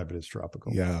describe it as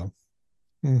tropical. Yeah.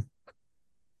 We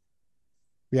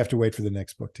have to wait for the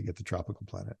next book to get the tropical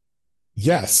planet.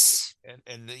 Yes.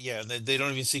 And yeah, they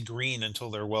don't even see green until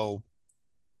they're well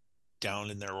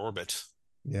down in their orbit.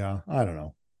 Yeah, I don't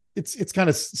know. It's kind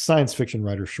of science fiction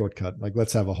writer shortcut. Like,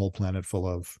 let's have a whole planet full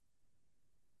of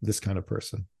this kind of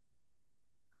person.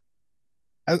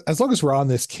 As long as we're on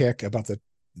this kick about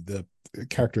the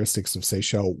characteristics of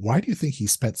Sayshell, why do you think he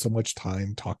spent so much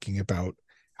time talking about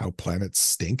how planets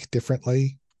stink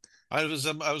differently? I was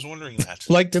wondering that.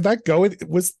 Like, did that go?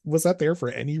 Was that there for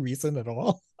any reason at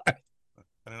all? I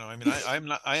don't know. I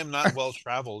mean, I am not well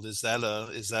traveled. Is that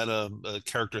a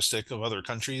characteristic of other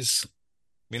countries? I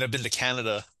mean, I've been to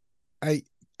Canada. I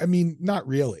mean, not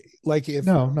really. Like,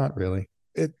 No, not really.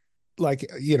 It, like,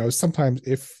 you know, sometimes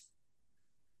if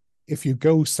you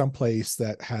go someplace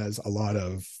that has a lot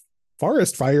of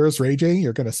forest fires raging,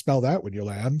 you're going to smell that when you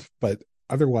land. But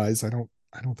otherwise, I don't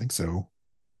think so.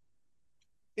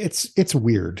 It's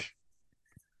weird.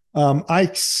 I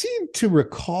seem to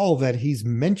recall that he's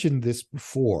mentioned this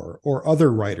before, or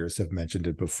other writers have mentioned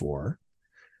it before,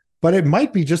 but it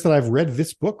might be just that I've read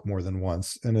this book more than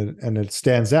once and it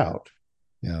stands out.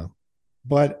 Yeah.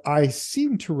 But I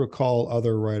seem to recall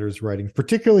other writers writing,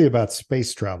 particularly about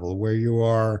space travel, where you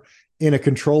are in a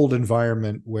controlled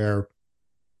environment where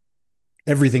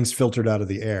everything's filtered out of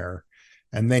the air.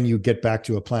 And then you get back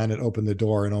to a planet, open the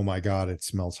door, and oh my God, it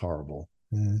smells horrible.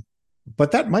 Mm.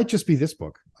 But that might just be this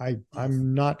book.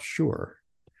 I'm not sure.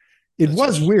 It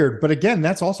was weird, but again,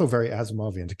 that's also very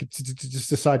Asimovian to just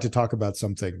decide to talk about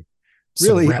something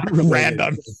really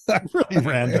random, really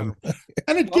random.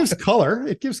 And it gives color.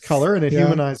 It gives color and it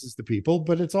humanizes the people.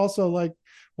 But it's also like,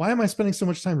 why am I spending so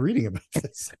much time reading about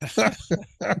this?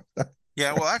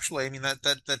 Yeah, well, actually, I mean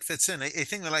that fits in. A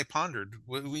thing that I pondered.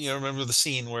 Remember the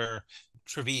scene where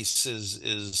Travis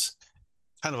is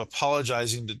kind of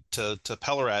apologizing to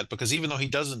Pellerat because even though he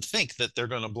doesn't think that they're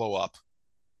going to blow up,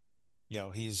 he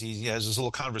has this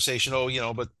little conversation.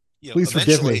 Oh, but please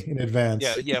forgive me in advance.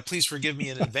 Yeah, please forgive me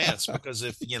in advance because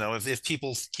if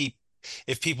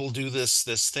people do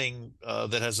this thing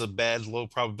that has a bad low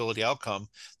probability outcome,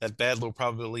 that bad low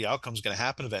probability outcome is going to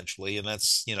happen eventually, and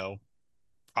that's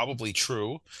probably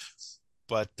true.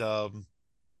 But I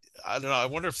don't know. I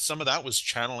wonder if some of that was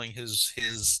channeling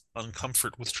his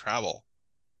uncomfort with travel.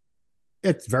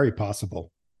 It's very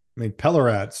possible. I mean,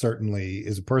 Pellerat certainly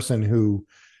is a person who,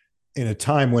 in a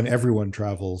time when everyone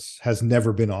travels, has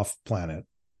never been off planet.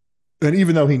 And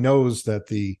even though he knows that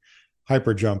the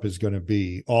hyper jump is going to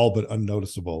be all but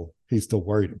unnoticeable, he's still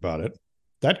worried about it.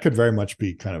 That could very much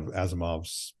be kind of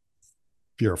Asimov's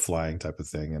fear of flying type of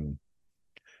thing and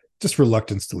just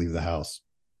reluctance to leave the house.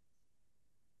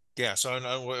 Yeah, so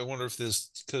I wonder if this,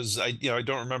 because I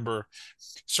don't remember.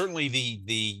 Certainly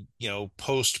the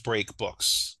post break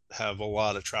books have a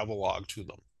lot of travel log to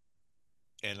them,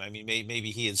 and I mean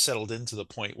maybe he had settled into the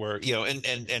point where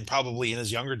and probably in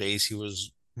his younger days he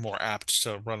was more apt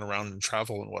to run around and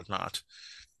travel and whatnot,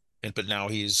 but now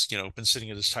he's been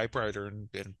sitting at his typewriter and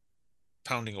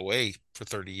pounding away for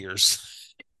 30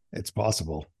 years. It's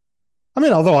possible. I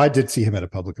mean, although I did see him at a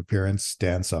public appearance,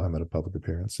 Dan saw him at a public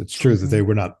appearance. It's true that they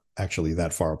were not actually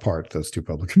that far apart, those two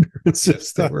public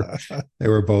appearances. They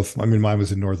were both, I mean, mine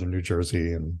was in northern New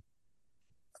Jersey and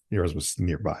yours was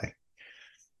nearby.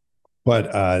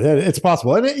 But it's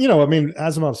possible. And, I mean,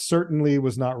 Asimov certainly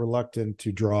was not reluctant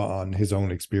to draw on his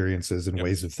own experiences and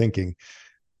ways of thinking,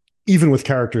 even with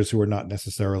characters who are not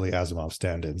necessarily Asimov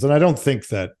stand-ins. And I don't think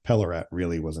that Pellerat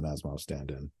really was an Asimov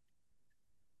stand-in.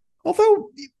 Although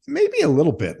maybe a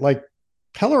little bit. Like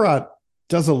Pellerat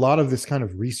does a lot of this kind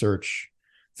of research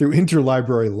through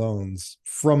interlibrary loans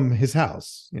from his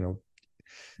house,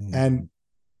 and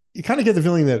you kind of get the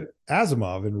feeling that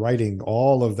Asimov, in writing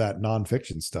all of that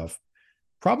nonfiction stuff,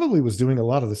 probably was doing a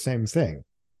lot of the same thing.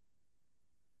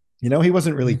 He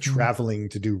wasn't really traveling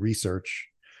to do research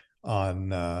on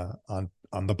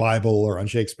the Bible or on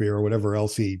Shakespeare or whatever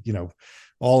else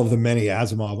all of the many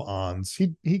Asimov ons.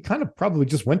 He kind of probably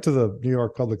just went to the New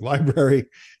York Public Library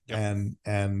and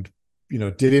did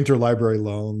interlibrary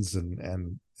loans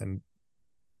and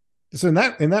so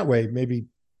in that way maybe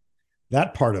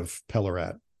that part of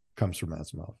Pellerat comes from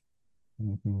Asimov.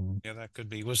 Yeah, that could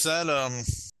be. Was that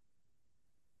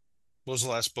what was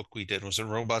the last book we did? Was it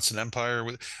Robots and Empire?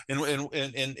 And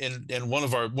one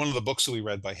of the books that we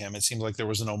read by him, it seemed like there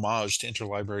was an homage to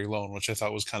interlibrary loan, which I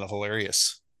thought was kind of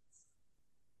hilarious.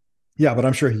 Yeah, but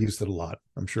I'm sure he used it a lot.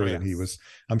 I'm sure he was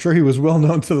well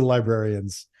known to the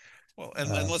librarians. Well, and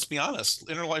let's be honest,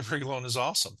 interlibrary loan is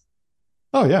awesome.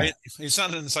 Oh yeah. It's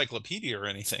not an encyclopedia or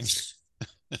anything.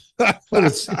 But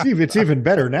it's even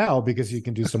better now because you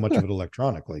can do so much of it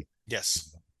electronically.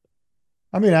 Yes.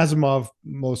 I mean, Asimov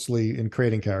mostly in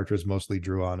creating characters mostly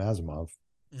drew on Asimov.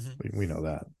 Mm-hmm. We know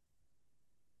that.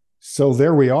 So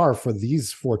there we are for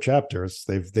these 4 chapters.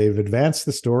 They've advanced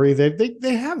the story.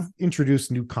 They have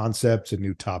introduced new concepts and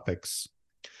new topics.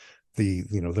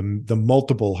 The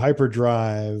multiple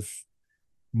hyperdrive,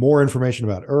 more information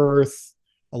about Earth,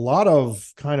 a lot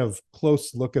of kind of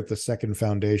close look at the Second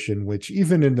Foundation, which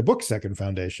even in the book Second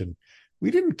Foundation,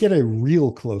 we didn't get a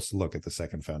real close look at the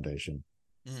Second Foundation.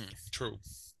 True.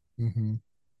 Mm-hmm.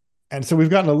 And so we've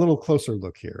gotten a little closer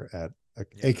look here at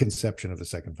a conception of the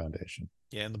Second Foundation.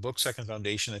 Yeah, in the book Second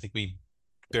Foundation, I think we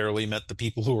barely met the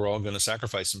people who were all going to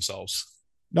sacrifice themselves.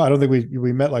 No, I don't think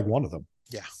we met like one of them.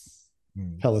 Yeah.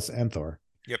 Hellas and Thor.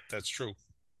 Yep, that's true.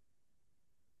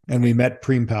 And we met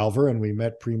Preem Palver, and we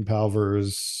met Preem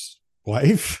Palver's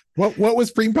wife. What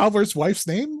was Preem Palver's wife's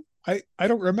name? I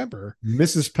don't remember.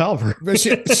 Mrs. Palver. But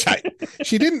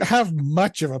she didn't have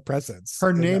much of a presence.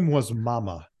 Her name was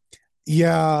Mama.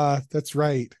 Yeah, that's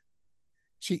right.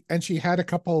 She had a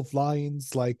couple of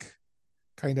lines like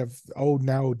kind of, "Oh,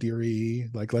 now, dearie,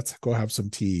 like let's go have some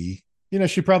tea." You know,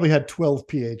 she probably had 12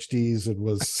 PhDs and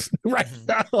was right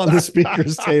on the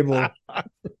speaker's table.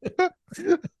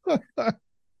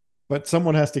 But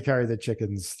someone has to carry the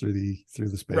chickens through the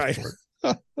spaceport.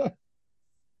 Right.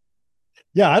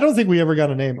 Yeah, I don't think we ever got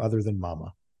a name other than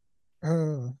Mama.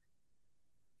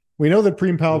 We know that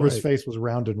Preem Palver's face was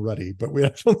round and ruddy, but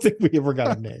I don't think we ever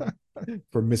got a name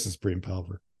for Mrs. Preem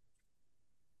Palver.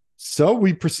 So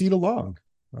we proceed along.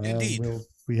 Indeed.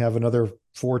 We have another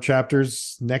 4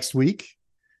 chapters next week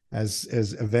as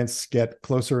events get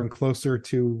closer and closer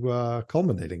to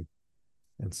culminating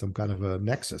in some kind of a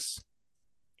nexus.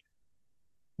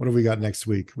 What have we got next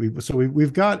week?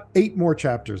 We've got 8 more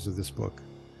chapters of this book.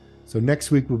 So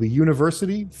next week will be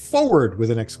University, forward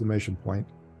with an exclamation point,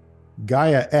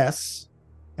 Gaia S,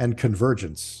 and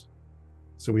Convergence.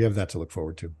 So we have that to look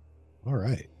forward to. All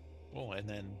right. Oh, and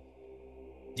then,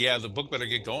 yeah, the book better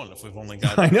get going if we've only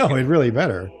got. I know, it really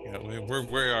better. Yeah,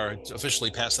 we are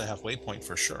officially past the halfway point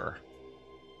for sure.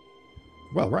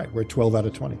 Well, right, we're 12 out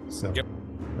of 20, so yep.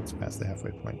 That's past the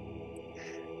halfway point.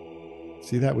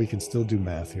 See that? We can still do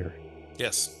math here.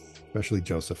 Yes. Especially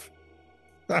Joseph.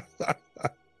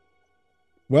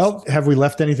 Well, have we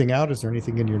left anything out? Is there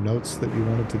anything in your notes that you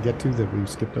wanted to get to that we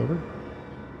skipped over?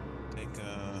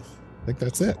 I think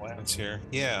that's it. Glance here.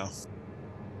 Yeah.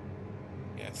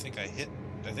 Yeah, I think I hit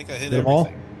them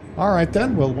everything. All right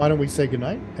then. Well, why don't we say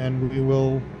goodnight, and we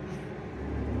will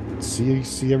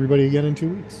see everybody again in 2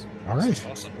 weeks. All right.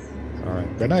 Awesome. All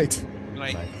right. Good night. Good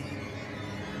night. Good night.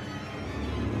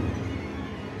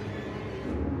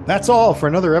 That's all for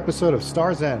another episode of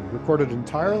Star's End, recorded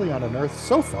entirely on an Earth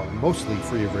so far mostly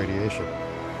free of radiation.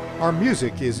 Our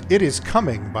music is It Is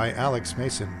Coming by Alex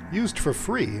Mason, used for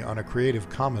free on a Creative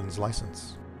Commons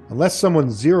license. Unless someone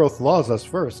zeroth laws us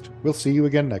first, we'll see you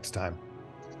again next time.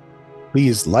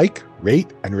 Please like,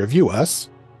 rate, and review us,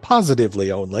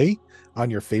 positively only,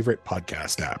 on your favorite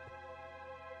podcast app.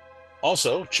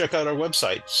 Also, check out our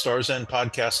website,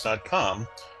 starsendpodcast.com,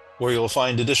 where you'll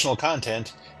find additional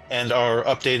content and our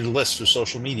updated list of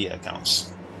social media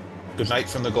accounts. Good night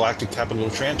from the galactic capital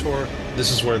of Trantor.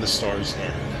 This is where the stars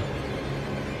end.